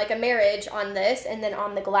or like a marriage on this, and then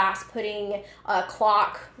on the glass putting a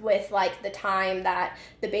clock with like the time that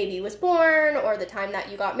the baby was born, or the time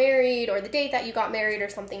that you got married, or the date that you got married, or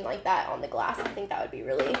something like that on the glass. I think that would be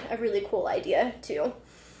a really cool idea too.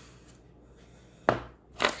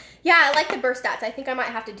 Yeah, I like the birth stats. I think I might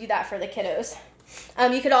have to do that for the kiddos.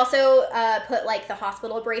 You could also put like the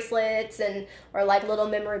hospital bracelets or like little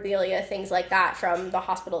memorabilia, things like that from the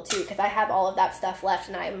hospital too, because I have all of that stuff left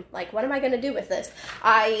and I'm like, what am I going to do with this?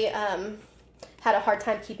 I had a hard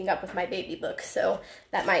time keeping up with my baby book, so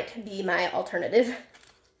that might be my alternative.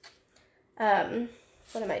 What am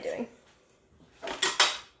I doing?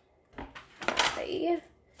 I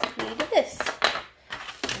need this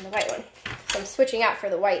and the white one. So I'm switching out for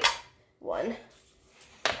the white one.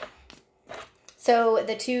 So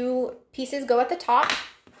the two pieces go at the top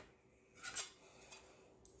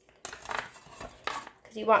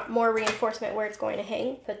because you want more reinforcement where it's going to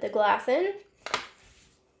hang. Put the glass in.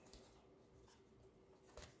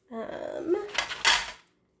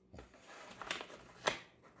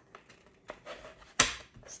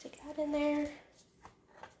 Stick that in there.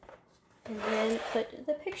 And then put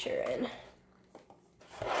the picture in.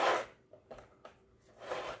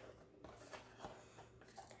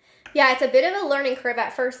 Yeah, it's a bit of a learning curve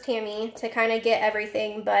at first, Tammy, to kind of get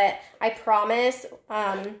everything, but I promise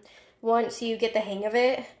once you get the hang of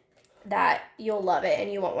it that you'll love it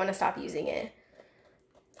and you won't want to stop using it.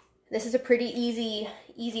 This is a pretty easy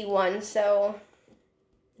one, so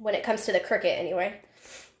when it comes to the Cricut anyway.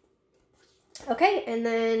 Okay, and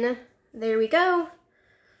then there we go.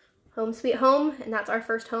 Home sweet home, and that's our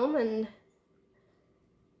first home, and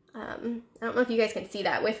I don't know if you guys can see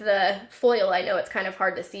that with the foil. I know it's kind of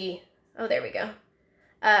hard to see. Oh, there we go.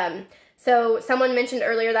 So someone mentioned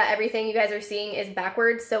earlier that everything you guys are seeing is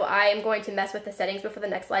backwards. So I am going to mess with the settings before the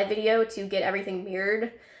next live video to get everything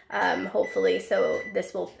mirrored, hopefully, so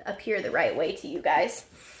this will appear the right way to you guys.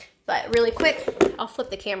 But really quick, I'll flip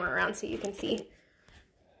the camera around so you can see.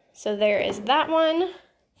 So there is that one.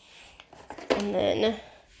 And then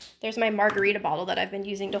there's my margarita bottle that I've been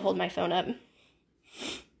using to hold my phone up.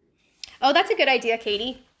 Oh, that's a good idea,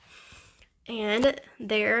 Katie. And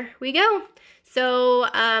there we go. So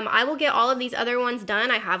I will get all of these other ones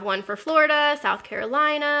done. I have one for Florida, South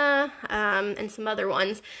Carolina, and some other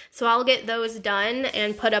ones. So I'll get those done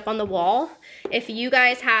and put up on the wall. If you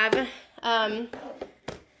guys have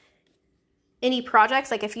any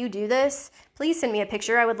projects, like if you do this, please send me a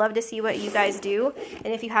picture. I would love to see what you guys do.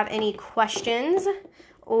 And if you have any questions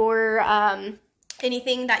or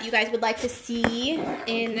anything that you guys would like to see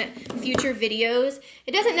in future videos.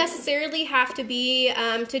 It doesn't necessarily have to be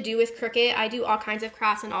to do with Cricut. I do all kinds of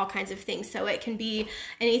crafts and all kinds of things, so it can be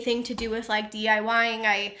anything to do with like DIYing.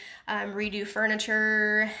 I redo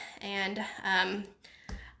furniture and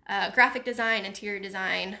graphic design, interior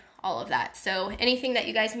design, all of that. So anything that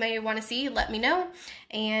you guys may want to see, let me know.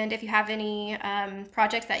 And if you have any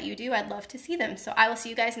projects that you do, I'd love to see them. So I will see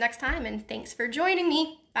you guys next time, and thanks for joining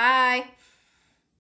me. Bye.